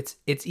 So it's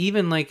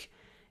even like,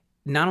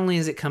 not only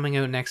is it coming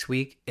out next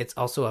week, it's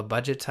also a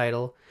budget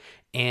title,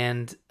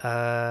 and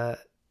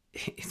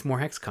it's more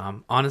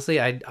XCOM. Honestly,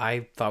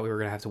 I thought we were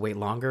gonna have to wait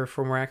longer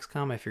for more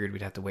XCOM. I figured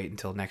we'd have to wait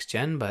until next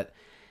gen, but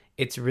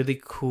it's really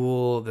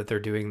cool that they're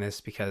doing this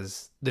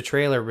because the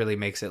trailer really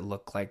makes it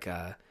look like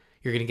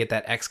you're gonna get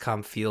that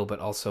XCOM feel, but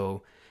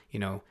also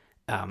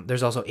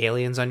there's also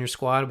aliens on your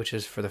squad, which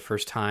is for the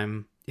first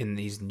time in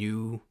these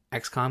new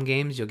XCOM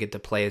games. You'll get to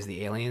play as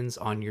the aliens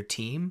on your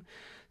team,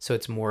 so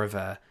it's more of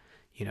a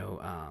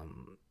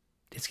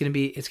it's gonna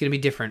be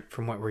different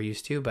from what we're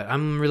used to. But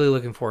I'm really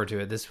looking forward to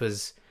it.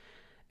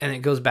 And it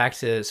goes back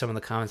to some of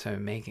the comments I've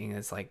been making.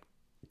 It's like,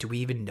 do we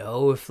even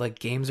know if like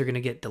games are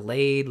gonna get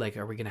delayed? Like,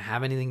 are we gonna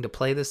have anything to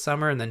play this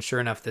summer? And then sure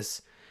enough,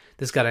 this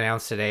got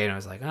announced today, and I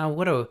was like, oh,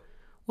 what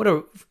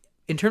a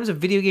in terms of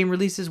video game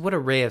releases, what a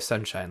ray of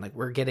sunshine. Like,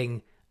 we're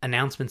getting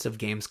announcements of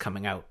games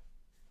coming out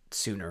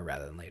sooner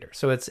rather than later.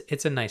 So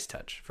it's a nice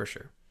touch for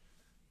sure.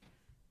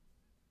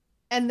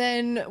 And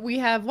then we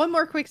have one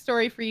more quick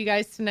story for you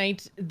guys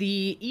tonight.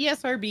 The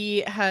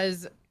ESRB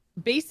has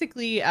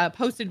basically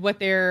posted what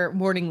their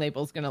warning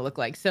label is going to look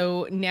like.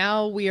 So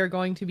now we are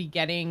going to be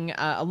getting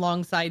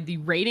alongside the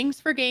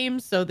ratings for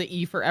games. So the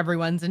E for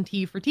everyone's and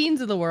T for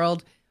teens of the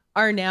world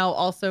are now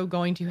also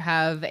going to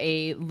have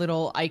a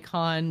little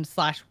icon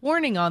 /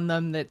 warning on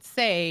them that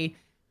say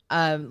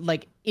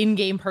like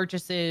in-game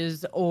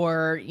purchases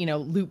or, you know,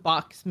 loot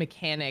box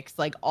mechanics,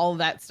 like all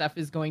that stuff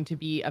is going to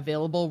be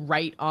available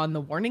right on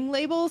the warning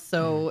label.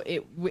 So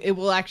it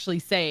will actually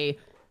say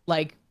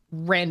like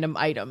random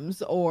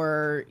items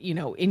or, you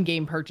know,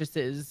 in-game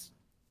purchases,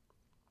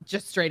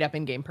 just straight up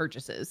in-game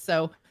purchases.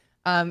 So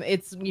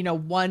it's, you know,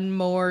 one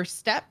more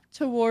step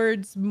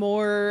towards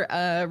more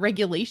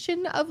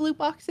regulation of loot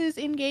boxes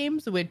in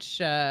games,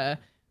 which I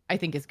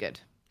think is good.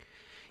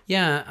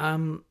 Yeah,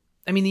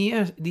 I mean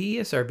the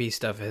ESRB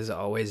stuff has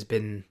always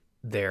been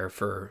there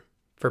for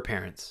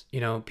parents. You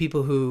know,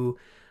 people who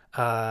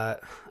I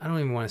don't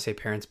even want to say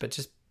parents, but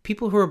just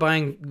people who are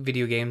buying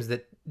video games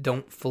that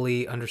don't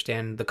fully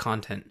understand the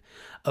content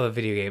of a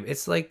video game.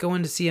 It's like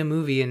going to see a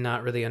movie and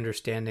not really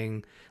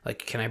understanding,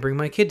 like, can I bring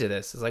my kid to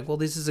this? It's like, well,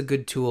 this is a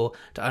good tool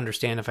to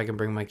understand if I can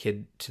bring my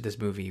kid to this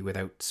movie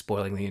without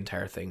spoiling the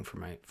entire thing for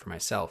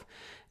myself.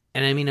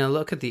 And I mean, I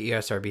look at the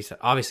ESRB stuff.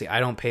 Obviously,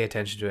 I don't pay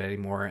attention to it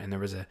anymore. And there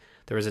was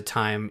a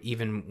time,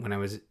 even when I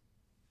was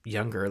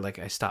younger, like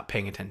I stopped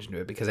paying attention to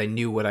it because I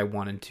knew what I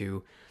wanted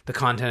to, the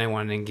content I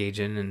wanted to engage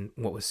in, and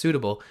what was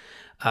suitable.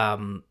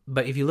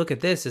 But if you look at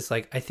this, it's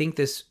like I think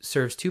this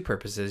serves two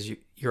purposes.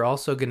 You're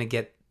also going to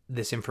get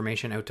this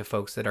information out to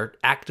folks that are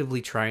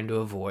actively trying to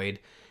avoid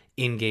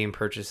in-game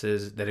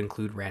purchases that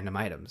include random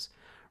items,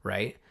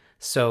 right?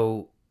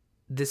 So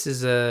I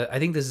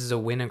think this is a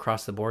win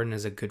across the board and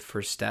is a good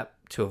first step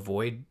to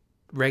avoid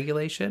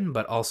regulation,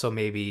 but also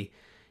maybe,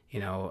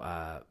 you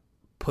know,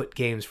 put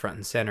games front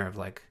and center of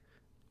like,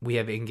 we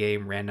have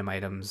in-game random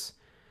items,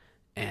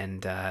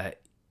 and to,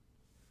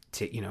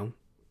 you know,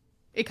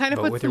 it kind of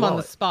puts them on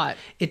the spot.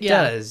 It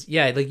does.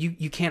 Yeah. Like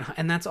you can't,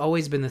 and that's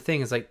always been the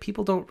thing, is like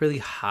people don't really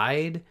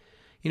hide,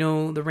 you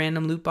know, the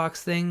random loot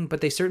box thing,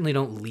 but they certainly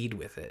don't lead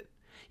with it.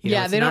 You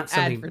know, they don't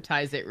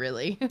advertise it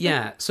really.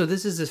 Yeah. So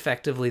this is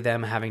effectively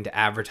them having to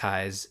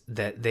advertise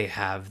that they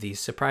have these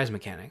surprise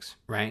mechanics,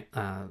 right?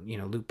 You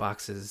know, loot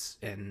boxes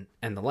and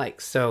the like.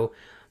 So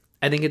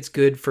I think it's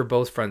good for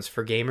both fronts,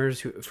 for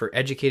gamers for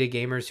educated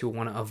gamers who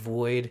want to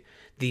avoid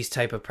these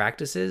type of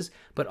practices,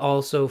 but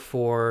also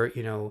for,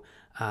 you know,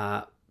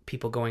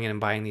 people going in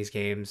and buying these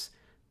games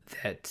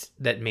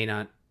that may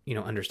not, you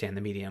know, understand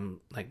the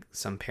medium, like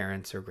some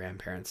parents or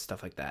grandparents,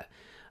 stuff like that.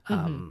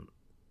 Mm-hmm.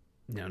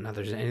 You know, not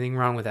there's anything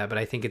wrong with that, but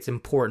I think it's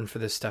important for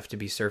this stuff to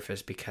be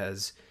surfaced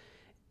because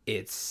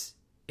it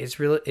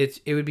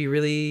would be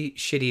really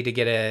shitty to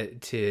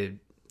get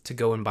to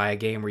go and buy a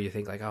game where you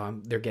think like, oh,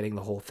 they're getting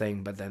the whole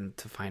thing, but then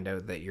to find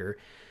out that you're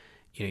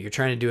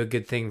trying to do a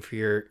good thing for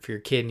your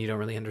kid and you don't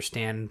really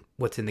understand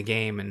what's in the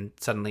game, and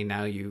suddenly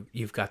now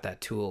you've got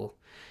that tool,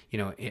 you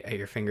know, at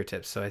your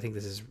fingertips. So I think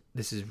this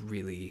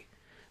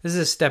is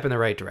a step in the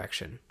right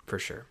direction for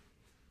sure.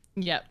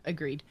 Yep,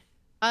 agreed.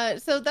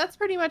 So that's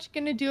pretty much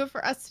going to do it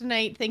for us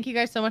tonight. Thank you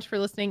guys so much for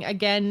listening.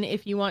 Again,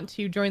 if you want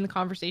to join the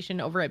conversation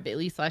over at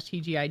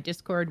bit.ly/TGI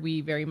Discord,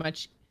 we very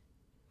much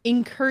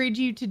encourage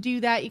you to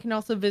do that. You can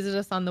also visit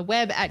us on the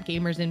web at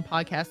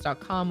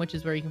gamersinpodcast.com, which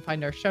is where you can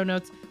find our show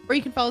notes, or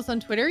you can follow us on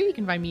Twitter. You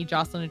can find me,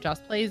 Jocelyn, at Joss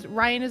Plays.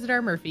 Ryan is at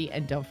R Murphy,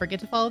 and don't forget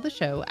to follow the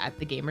show at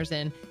The Gamers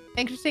Inn.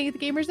 Thanks for staying at The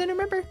Gamers Inn.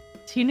 Remember,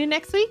 tune in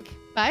next week.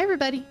 Bye,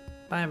 everybody.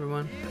 Bye,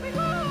 everyone. Here we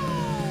go.